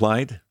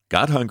multiplied,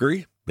 got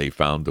hungry, they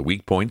found the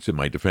weak points in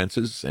my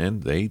defenses,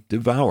 and they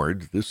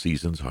devoured the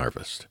season's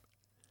harvest.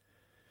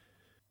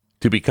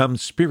 To become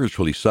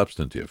spiritually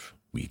substantive,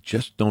 we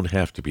just don't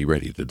have to be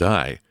ready to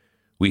die.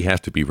 We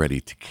have to be ready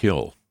to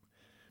kill.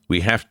 We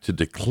have to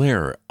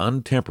declare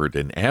untempered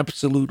and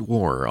absolute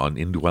war on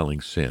indwelling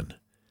sin.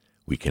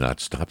 We cannot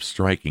stop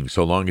striking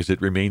so long as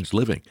it remains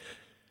living.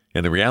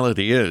 And the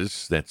reality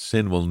is that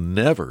sin will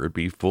never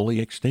be fully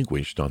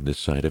extinguished on this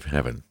side of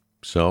heaven.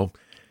 So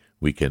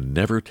we can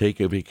never take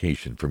a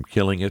vacation from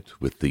killing it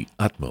with the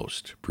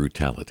utmost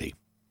brutality.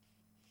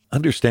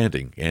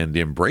 Understanding and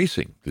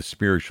embracing the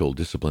spiritual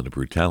discipline of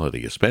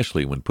brutality,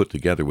 especially when put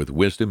together with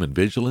wisdom and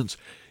vigilance,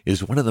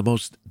 is one of the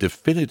most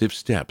definitive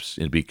steps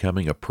in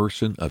becoming a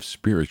person of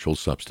spiritual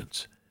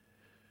substance.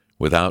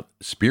 Without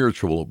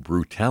spiritual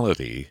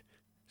brutality,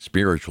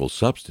 spiritual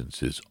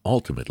substance is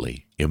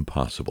ultimately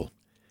impossible.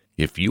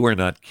 If you are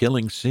not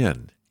killing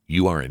sin,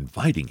 you are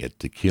inviting it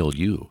to kill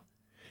you.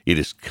 It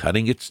is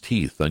cutting its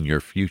teeth on your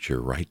future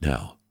right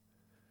now.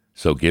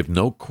 So give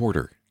no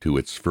quarter to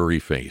its furry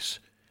face.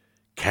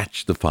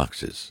 Catch the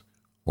foxes,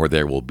 or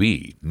there will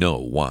be no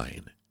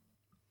wine.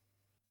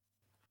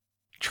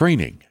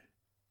 Training.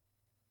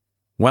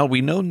 While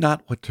we know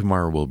not what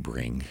tomorrow will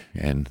bring,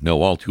 and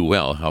know all too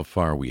well how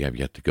far we have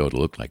yet to go to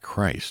look like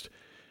Christ,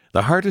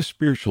 the heart of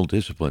spiritual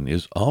discipline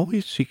is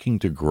always seeking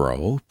to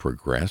grow,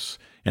 progress,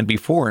 and be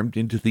formed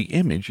into the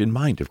image and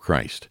mind of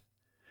Christ.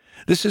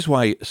 This is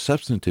why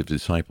substantive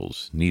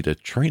disciples need a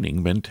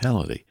training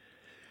mentality.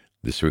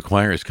 This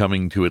requires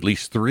coming to at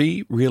least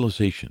 3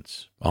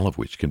 realizations, all of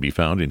which can be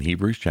found in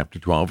Hebrews chapter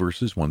 12,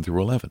 verses 1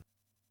 through 11.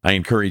 I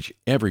encourage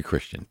every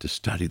Christian to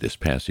study this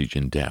passage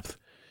in depth,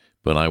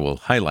 but I will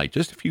highlight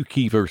just a few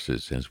key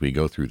verses as we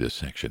go through this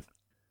section.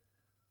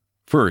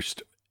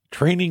 First,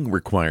 training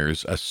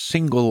requires a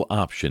single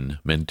option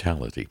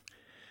mentality.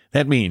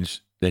 That means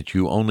that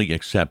you only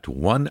accept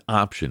one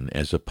option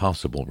as a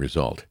possible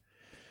result.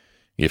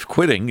 If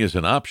quitting is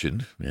an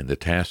option, and the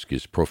task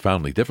is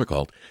profoundly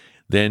difficult,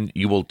 then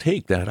you will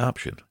take that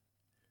option.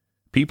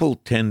 People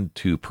tend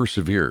to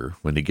persevere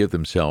when they give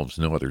themselves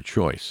no other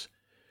choice,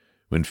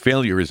 when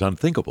failure is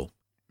unthinkable.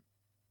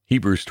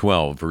 Hebrews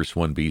 12, verse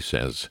 1b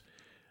says,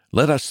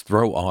 "Let us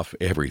throw off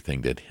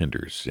everything that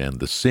hinders, and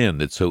the sin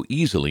that so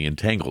easily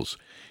entangles,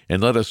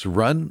 and let us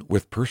run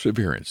with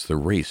perseverance the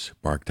race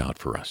marked out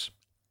for us."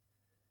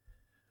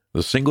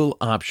 The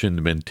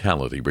single-option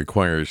mentality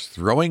requires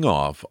throwing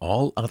off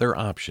all other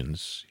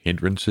options,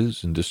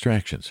 hindrances, and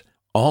distractions.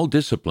 All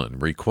discipline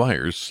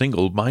requires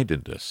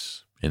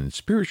single-mindedness, and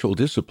spiritual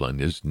discipline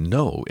is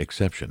no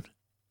exception.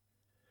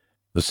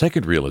 The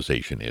second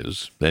realization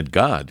is that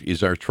God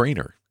is our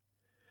trainer.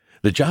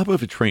 The job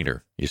of a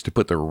trainer is to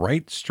put the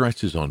right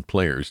stresses on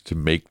players to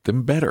make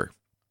them better.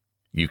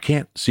 You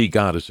can't see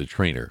God as a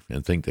trainer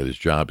and think that his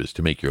job is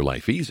to make your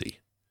life easy.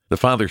 The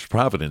Father's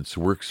providence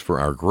works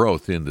for our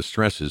growth in the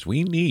stresses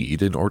we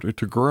need in order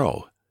to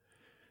grow.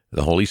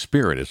 The Holy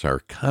Spirit is our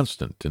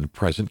constant and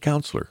present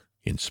counselor,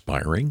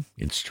 inspiring,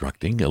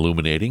 instructing,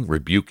 illuminating,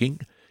 rebuking,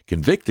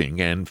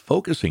 convicting, and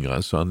focusing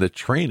us on the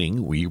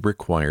training we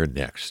require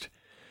next.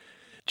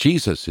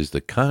 Jesus is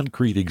the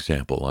concrete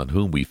example on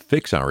whom we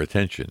fix our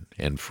attention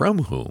and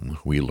from whom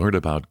we learn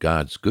about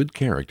God's good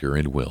character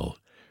and will.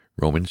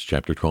 Romans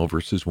chapter 12,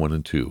 verses 1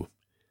 and 2.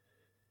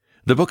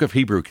 The book of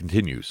Hebrew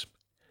continues,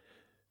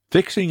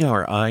 "Fixing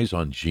our eyes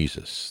on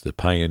Jesus, the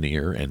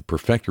pioneer and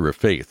perfecter of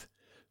faith,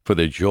 for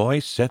the joy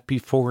set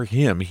before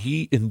him,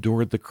 he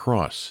endured the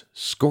cross,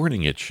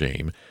 scorning its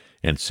shame,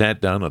 and sat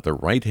down at the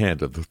right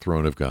hand of the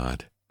throne of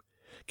God.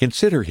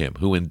 Consider him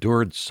who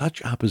endured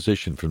such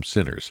opposition from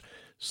sinners,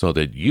 so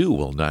that you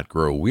will not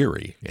grow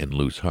weary and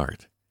lose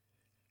heart."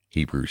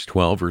 Hebrews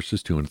 12,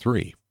 verses 2 and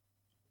 3.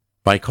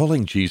 By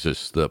calling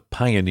Jesus the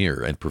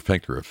pioneer and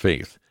perfecter of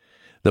faith,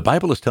 the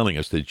Bible is telling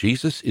us that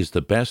Jesus is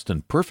the best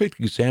and perfect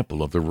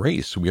example of the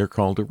race we are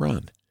called to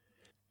run.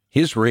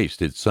 His race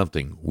did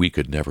something we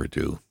could never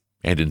do,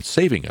 and in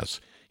saving us,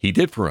 he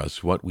did for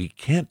us what we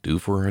can't do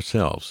for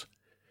ourselves.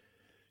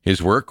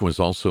 His work was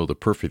also the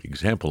perfect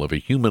example of a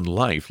human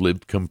life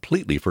lived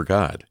completely for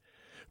God,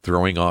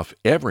 throwing off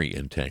every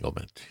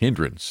entanglement,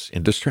 hindrance,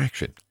 and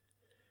distraction.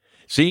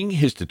 Seeing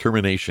his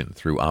determination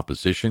through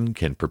opposition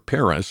can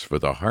prepare us for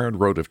the hard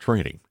road of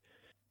training.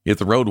 If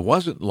the road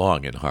wasn't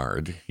long and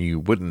hard, he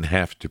wouldn't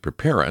have to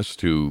prepare us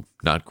to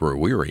not grow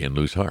weary and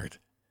lose heart.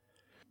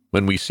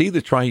 When we see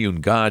the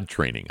triune God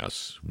training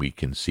us, we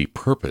can see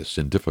purpose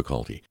in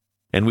difficulty,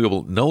 and we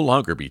will no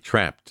longer be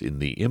trapped in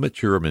the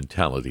immature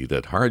mentality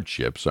that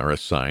hardships are a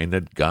sign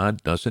that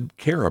God doesn't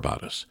care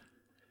about us.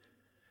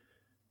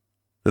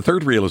 The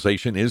third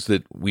realization is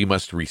that we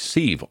must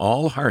receive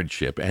all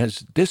hardship as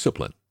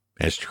discipline,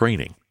 as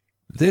training.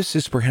 This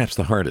is perhaps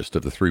the hardest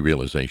of the 3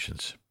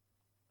 realizations.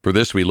 For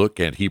this, we look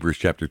at Hebrews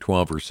chapter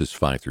 12, verses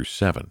 5 through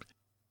 7.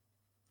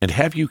 And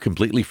have you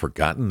completely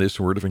forgotten this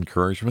word of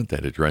encouragement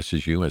that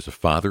addresses you as a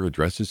father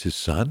addresses his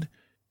son?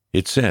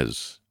 It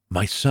says,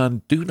 "My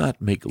son, do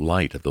not make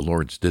light of the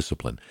Lord's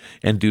discipline,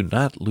 and do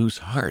not lose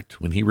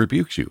heart when he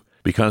rebukes you,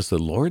 because the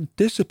Lord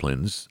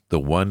disciplines the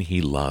one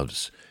he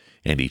loves,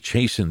 and he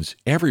chastens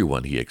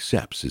everyone he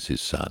accepts as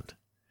his son."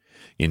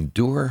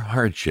 Endure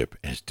hardship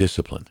as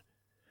discipline.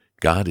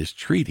 God is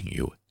treating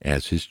you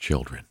as his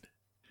children.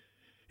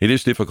 It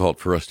is difficult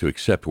for us to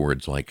accept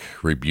words like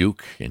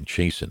rebuke and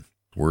chasten,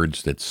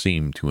 words that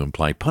seem to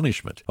imply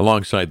punishment,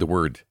 alongside the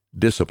word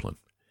discipline.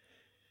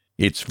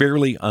 It's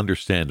fairly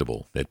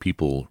understandable that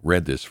people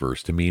read this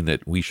verse to mean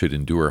that we should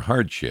endure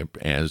hardship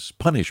as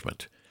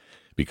punishment,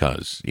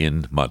 because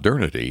in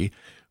modernity,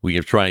 we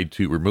have tried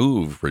to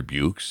remove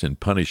rebukes and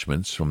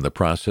punishments from the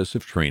process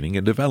of training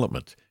and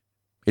development.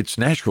 It's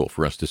natural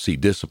for us to see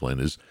discipline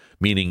as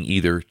meaning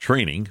either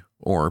training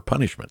or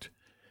punishment.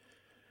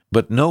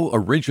 But no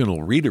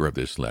original reader of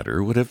this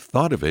letter would have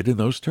thought of it in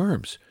those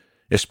terms,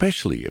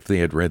 especially if they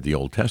had read the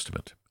Old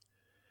Testament.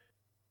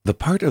 The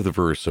part of the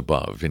verse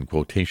above in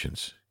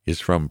quotations is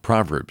from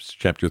Proverbs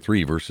chapter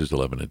 3, verses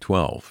 11 and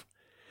 12.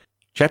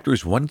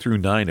 Chapters 1 through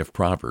 9 of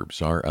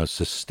Proverbs are a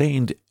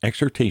sustained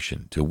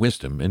exhortation to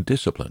wisdom and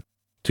discipline,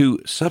 to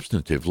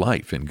substantive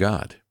life in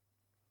God.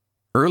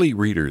 Early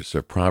readers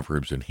of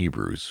Proverbs and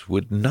Hebrews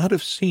would not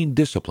have seen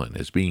discipline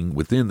as being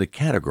within the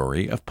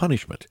category of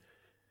punishment.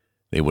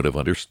 They would have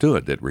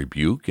understood that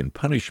rebuke and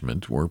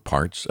punishment were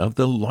parts of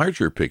the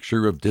larger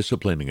picture of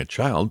disciplining a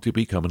child to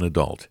become an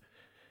adult.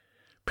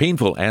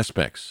 Painful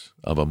aspects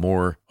of a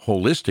more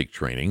holistic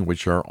training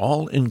which are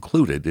all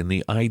included in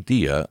the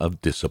idea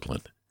of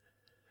discipline.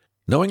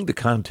 Knowing the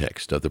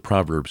context of the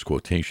Proverbs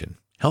quotation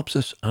helps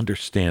us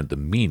understand the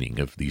meaning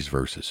of these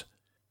verses.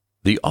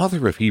 The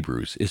author of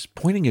Hebrews is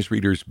pointing his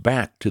readers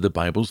back to the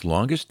Bible's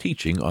longest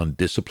teaching on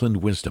disciplined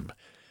wisdom.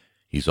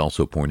 He's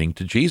also pointing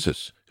to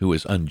Jesus, who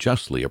is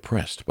unjustly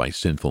oppressed by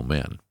sinful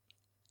men.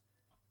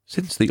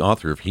 Since the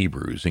author of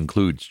Hebrews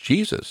includes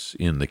Jesus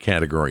in the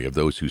category of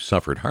those who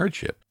suffered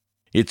hardship,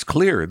 it's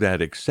clear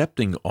that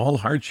accepting all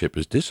hardship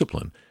as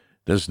discipline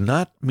does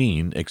not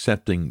mean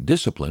accepting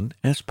discipline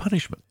as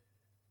punishment.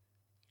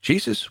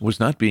 Jesus was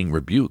not being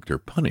rebuked or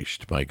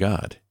punished by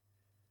God.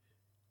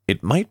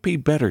 It might be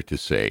better to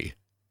say,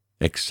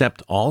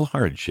 accept all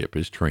hardship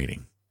as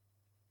training.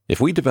 If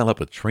we develop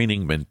a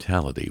training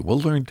mentality, we'll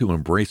learn to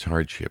embrace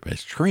hardship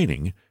as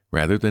training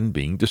rather than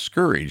being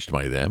discouraged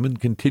by them and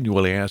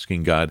continually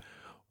asking God,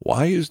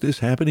 why is this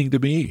happening to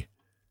me?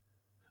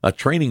 A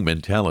training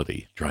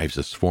mentality drives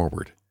us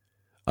forward.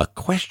 A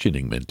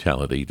questioning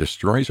mentality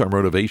destroys our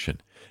motivation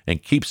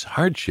and keeps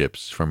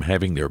hardships from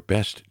having their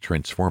best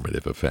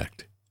transformative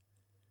effect.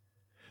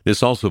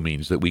 This also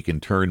means that we can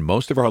turn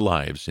most of our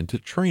lives into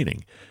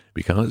training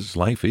because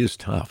life is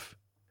tough.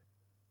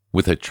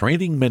 With a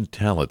training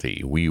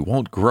mentality, we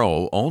won't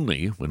grow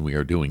only when we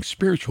are doing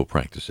spiritual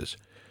practices.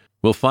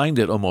 We'll find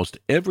that almost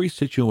every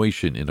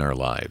situation in our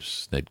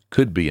lives that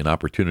could be an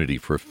opportunity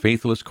for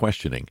faithless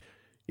questioning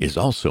is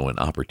also an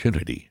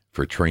opportunity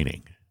for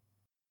training.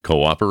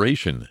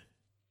 Cooperation.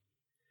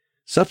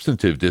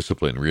 Substantive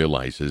discipline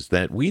realizes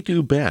that we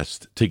do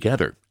best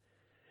together.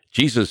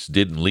 Jesus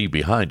didn't leave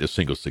behind a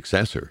single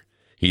successor.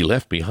 He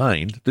left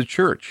behind the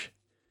church.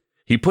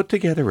 He put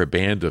together a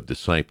band of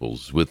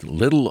disciples with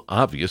little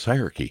obvious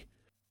hierarchy,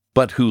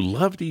 but who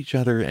loved each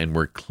other and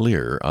were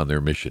clear on their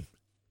mission.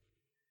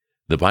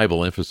 The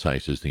Bible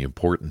emphasizes the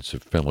importance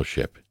of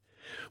fellowship.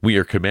 We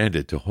are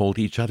commanded to hold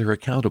each other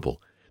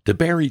accountable, to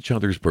bear each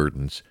other's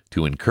burdens,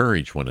 to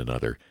encourage one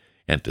another,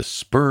 and to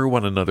spur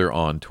one another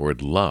on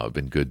toward love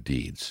and good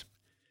deeds.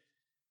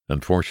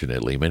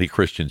 Unfortunately, many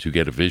Christians who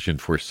get a vision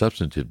for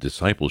substantive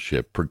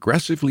discipleship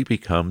progressively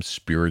become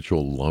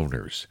spiritual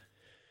loners.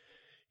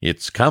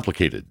 It's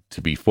complicated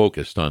to be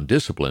focused on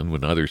discipline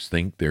when others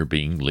think they're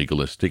being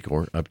legalistic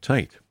or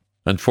uptight.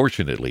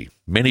 Unfortunately,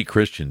 many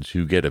Christians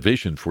who get a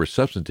vision for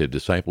substantive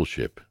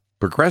discipleship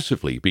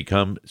progressively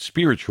become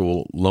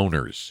spiritual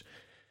loners.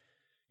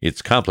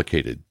 It's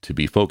complicated to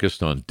be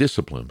focused on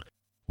discipline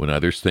when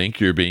others think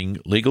you're being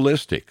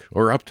legalistic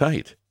or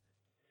uptight.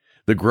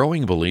 The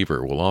growing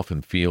believer will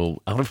often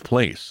feel out of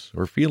place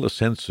or feel a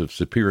sense of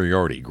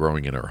superiority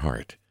growing in our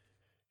heart.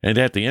 And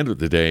at the end of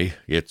the day,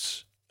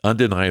 it's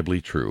undeniably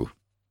true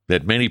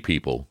that many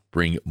people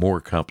bring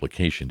more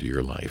complication to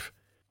your life.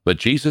 But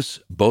Jesus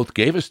both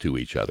gave us to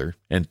each other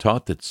and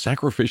taught that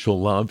sacrificial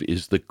love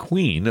is the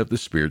queen of the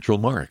spiritual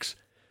marks.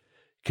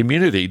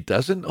 Community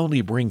doesn't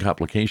only bring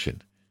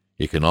complication,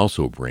 it can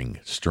also bring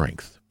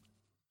strength.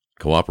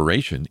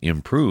 Cooperation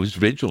improves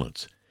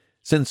vigilance,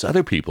 since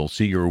other people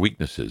see your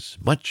weaknesses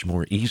much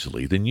more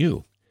easily than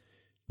you.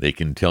 They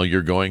can tell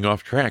you're going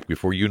off track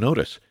before you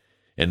notice,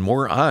 and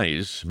more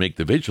eyes make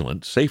the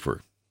vigilant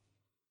safer.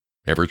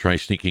 Ever try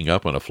sneaking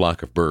up on a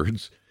flock of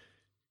birds?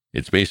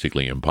 It's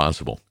basically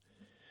impossible.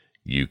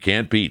 You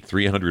can't beat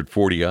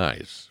 340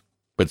 eyes.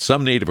 But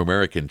some Native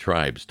American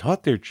tribes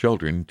taught their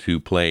children to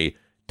play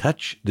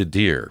touch the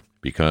deer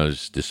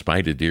because,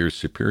 despite a deer's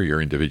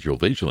superior individual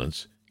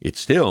vigilance, it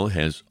still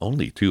has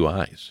only 2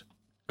 eyes.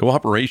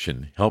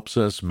 Cooperation helps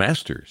us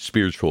master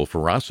spiritual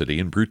ferocity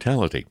and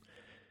brutality.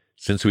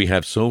 Since we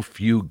have so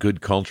few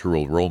good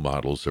cultural role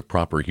models of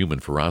proper human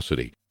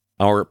ferocity,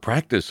 our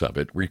practice of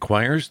it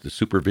requires the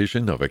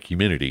supervision of a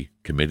community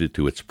committed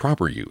to its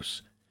proper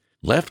use.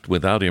 Left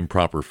without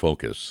improper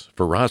focus,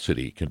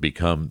 ferocity can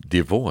become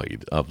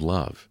devoid of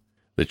love.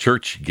 The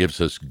church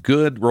gives us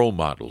good role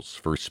models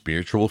for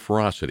spiritual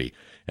ferocity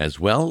as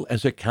well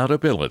as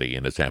accountability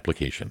in its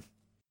application.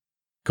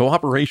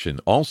 Cooperation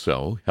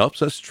also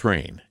helps us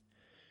train.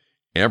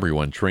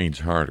 Everyone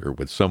trains harder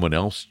with someone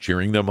else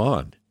cheering them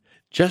on.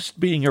 Just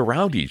being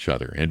around each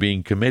other and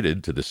being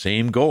committed to the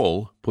same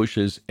goal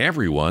pushes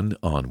everyone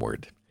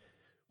onward.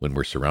 When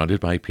we're surrounded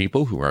by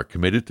people who are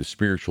committed to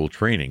spiritual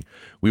training,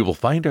 we will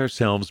find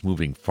ourselves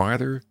moving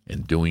farther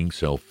and doing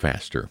so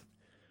faster.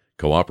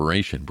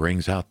 Cooperation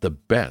brings out the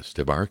best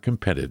of our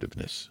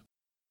competitiveness.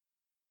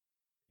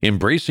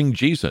 Embracing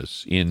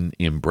Jesus in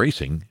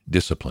embracing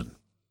discipline.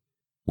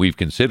 We've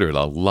considered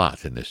a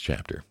lot in this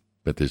chapter,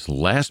 but this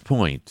last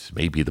point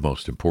may be the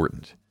most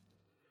important.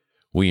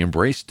 We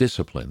embrace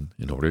discipline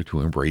in order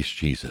to embrace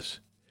Jesus.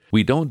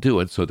 We don't do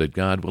it so that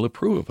God will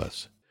approve of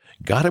us.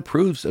 God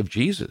approves of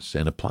Jesus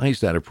and applies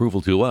that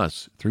approval to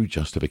us through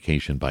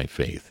justification by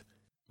faith.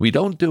 We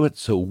don't do it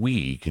so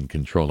we can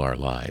control our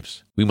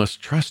lives. We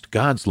must trust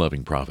God's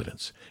loving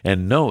providence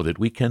and know that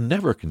we can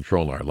never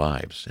control our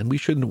lives, and we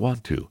shouldn't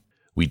want to.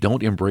 We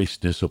don't embrace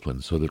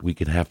discipline so that we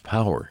can have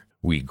power.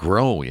 We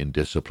grow in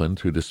discipline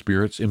through the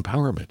Spirit's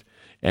empowerment,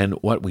 and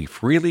what we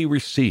freely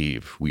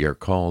receive, we are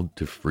called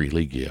to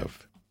freely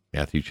give.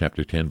 Matthew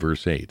chapter 10,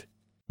 verse 8.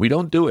 We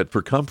don't do it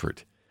for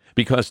comfort,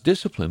 because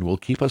discipline will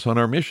keep us on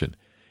our mission,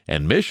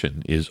 and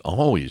mission is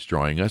always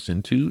drawing us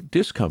into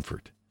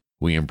discomfort.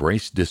 We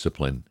embrace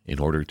discipline in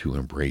order to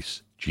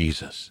embrace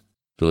Jesus.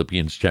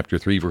 Philippians chapter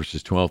 3,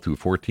 verses 12 through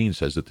 14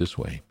 says it this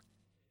way.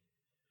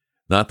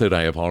 Not that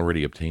I have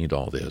already obtained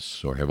all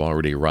this, or have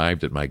already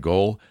arrived at my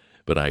goal,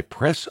 but I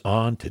press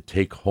on to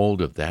take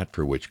hold of that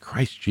for which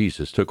Christ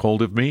Jesus took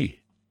hold of me.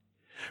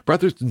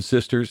 Brothers and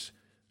sisters,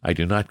 I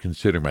do not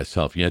consider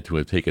myself yet to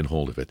have taken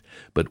hold of it,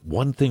 but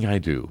one thing I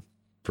do,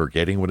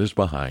 forgetting what is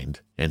behind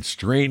and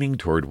straining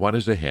toward what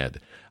is ahead,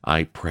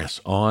 I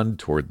press on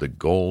toward the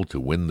goal to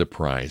win the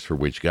prize for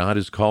which God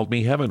has called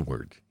me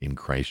heavenward in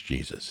Christ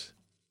Jesus.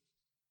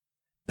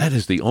 That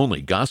is the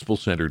only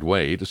gospel-centered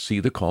way to see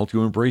the call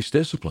to embrace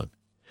discipline.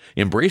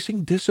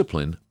 Embracing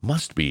discipline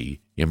must be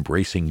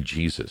embracing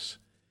Jesus.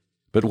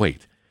 But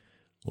wait,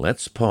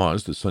 let's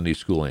pause the Sunday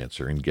school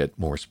answer and get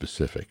more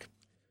specific.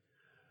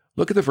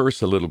 Look at the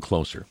verse a little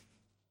closer.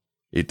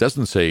 It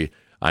doesn't say,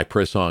 I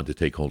press on to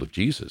take hold of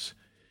Jesus.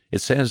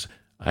 It says,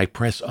 I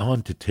press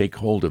on to take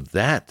hold of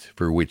that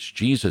for which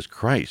Jesus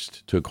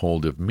Christ took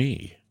hold of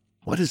me.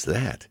 What is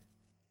that?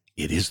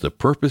 It is the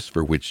purpose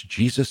for which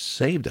Jesus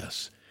saved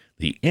us,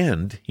 the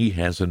end he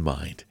has in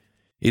mind.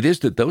 It is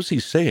that those he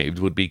saved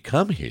would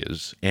become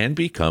his and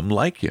become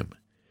like him.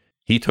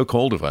 He took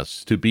hold of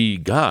us to be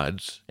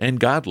God's and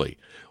godly,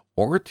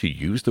 or to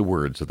use the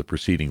words of the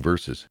preceding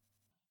verses.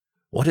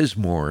 What is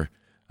more,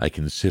 I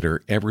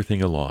consider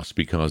everything a loss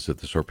because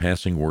of the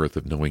surpassing worth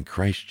of knowing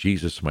Christ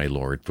Jesus my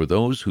Lord, for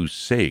those whose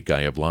sake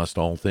I have lost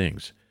all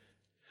things.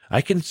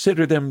 I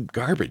consider them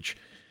garbage,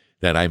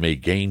 that I may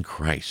gain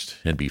Christ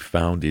and be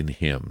found in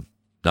him,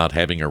 not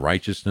having a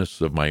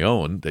righteousness of my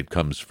own that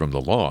comes from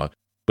the law,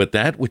 but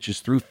that which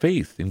is through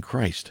faith in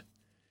Christ,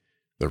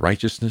 the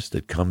righteousness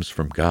that comes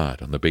from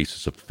God on the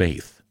basis of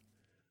faith.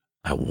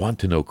 I want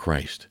to know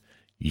Christ,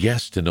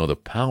 yes, to know the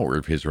power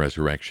of his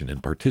resurrection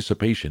and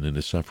participation in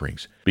his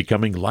sufferings,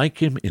 becoming like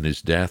him in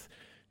his death,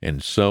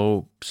 and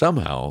so,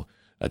 somehow,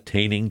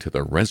 attaining to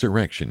the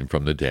resurrection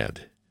from the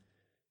dead.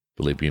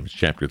 Philippians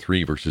chapter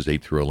 3, verses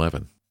 8 through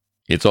 11.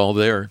 It's all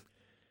there.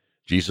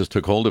 Jesus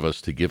took hold of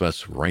us to give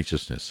us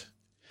righteousness.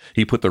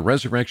 He put the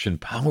resurrection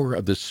power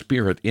of the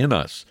Spirit in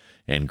us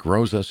and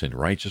grows us in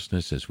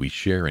righteousness as we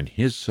share in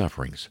his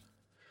sufferings.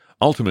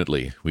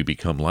 Ultimately, we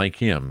become like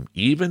him,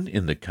 even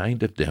in the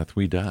kind of death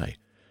we die,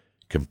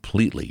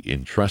 completely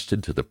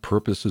entrusted to the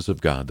purposes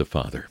of God the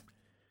Father.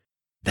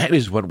 That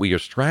is what we are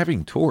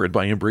striving toward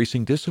by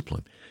embracing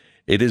discipline.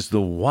 It is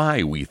the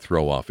why we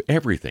throw off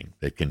everything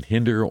that can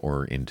hinder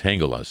or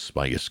entangle us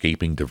by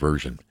escaping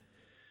diversion.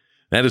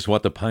 That is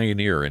what the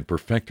pioneer and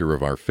perfecter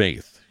of our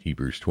faith,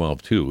 Hebrews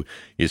 12:2,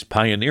 is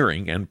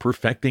pioneering and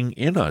perfecting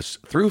in us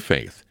through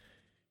faith.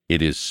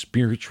 It is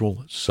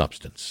spiritual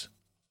substance.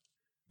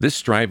 This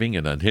striving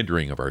and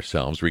unhindering of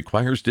ourselves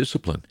requires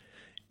discipline,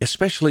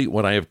 especially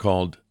what I have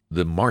called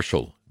the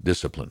martial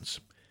disciplines.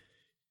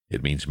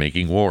 It means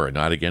making war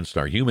not against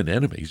our human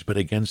enemies, but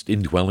against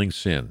indwelling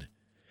sin.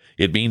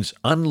 It means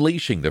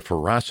unleashing the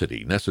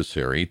ferocity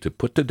necessary to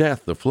put to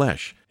death the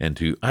flesh and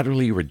to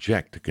utterly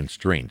reject the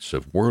constraints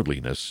of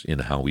worldliness in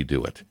how we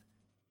do it.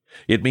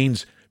 It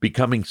means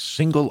becoming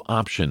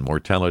single-option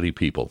mortality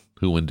people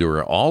who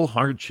endure all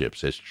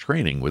hardships as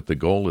training with the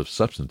goal of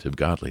substantive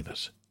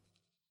godliness.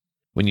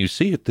 When you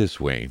see it this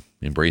way,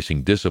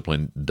 embracing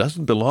discipline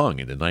doesn't belong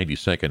in a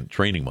 90-second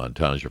training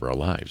montage of our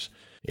lives.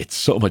 It's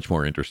so much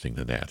more interesting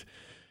than that.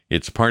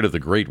 It's part of the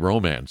great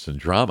romance and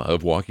drama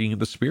of walking in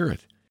the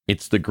Spirit.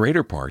 It's the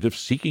greater part of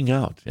seeking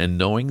out and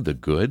knowing the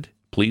good,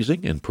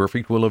 pleasing, and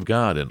perfect will of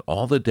God in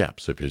all the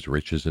depths of His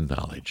riches and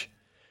knowledge.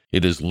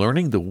 It is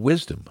learning the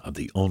wisdom of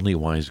the only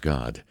wise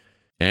God.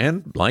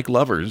 And, like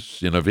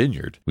lovers in a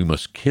vineyard, we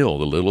must kill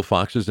the little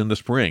foxes in the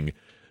spring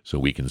so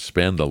we can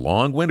spend the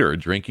long winter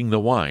drinking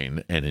the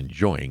wine and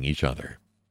enjoying each other.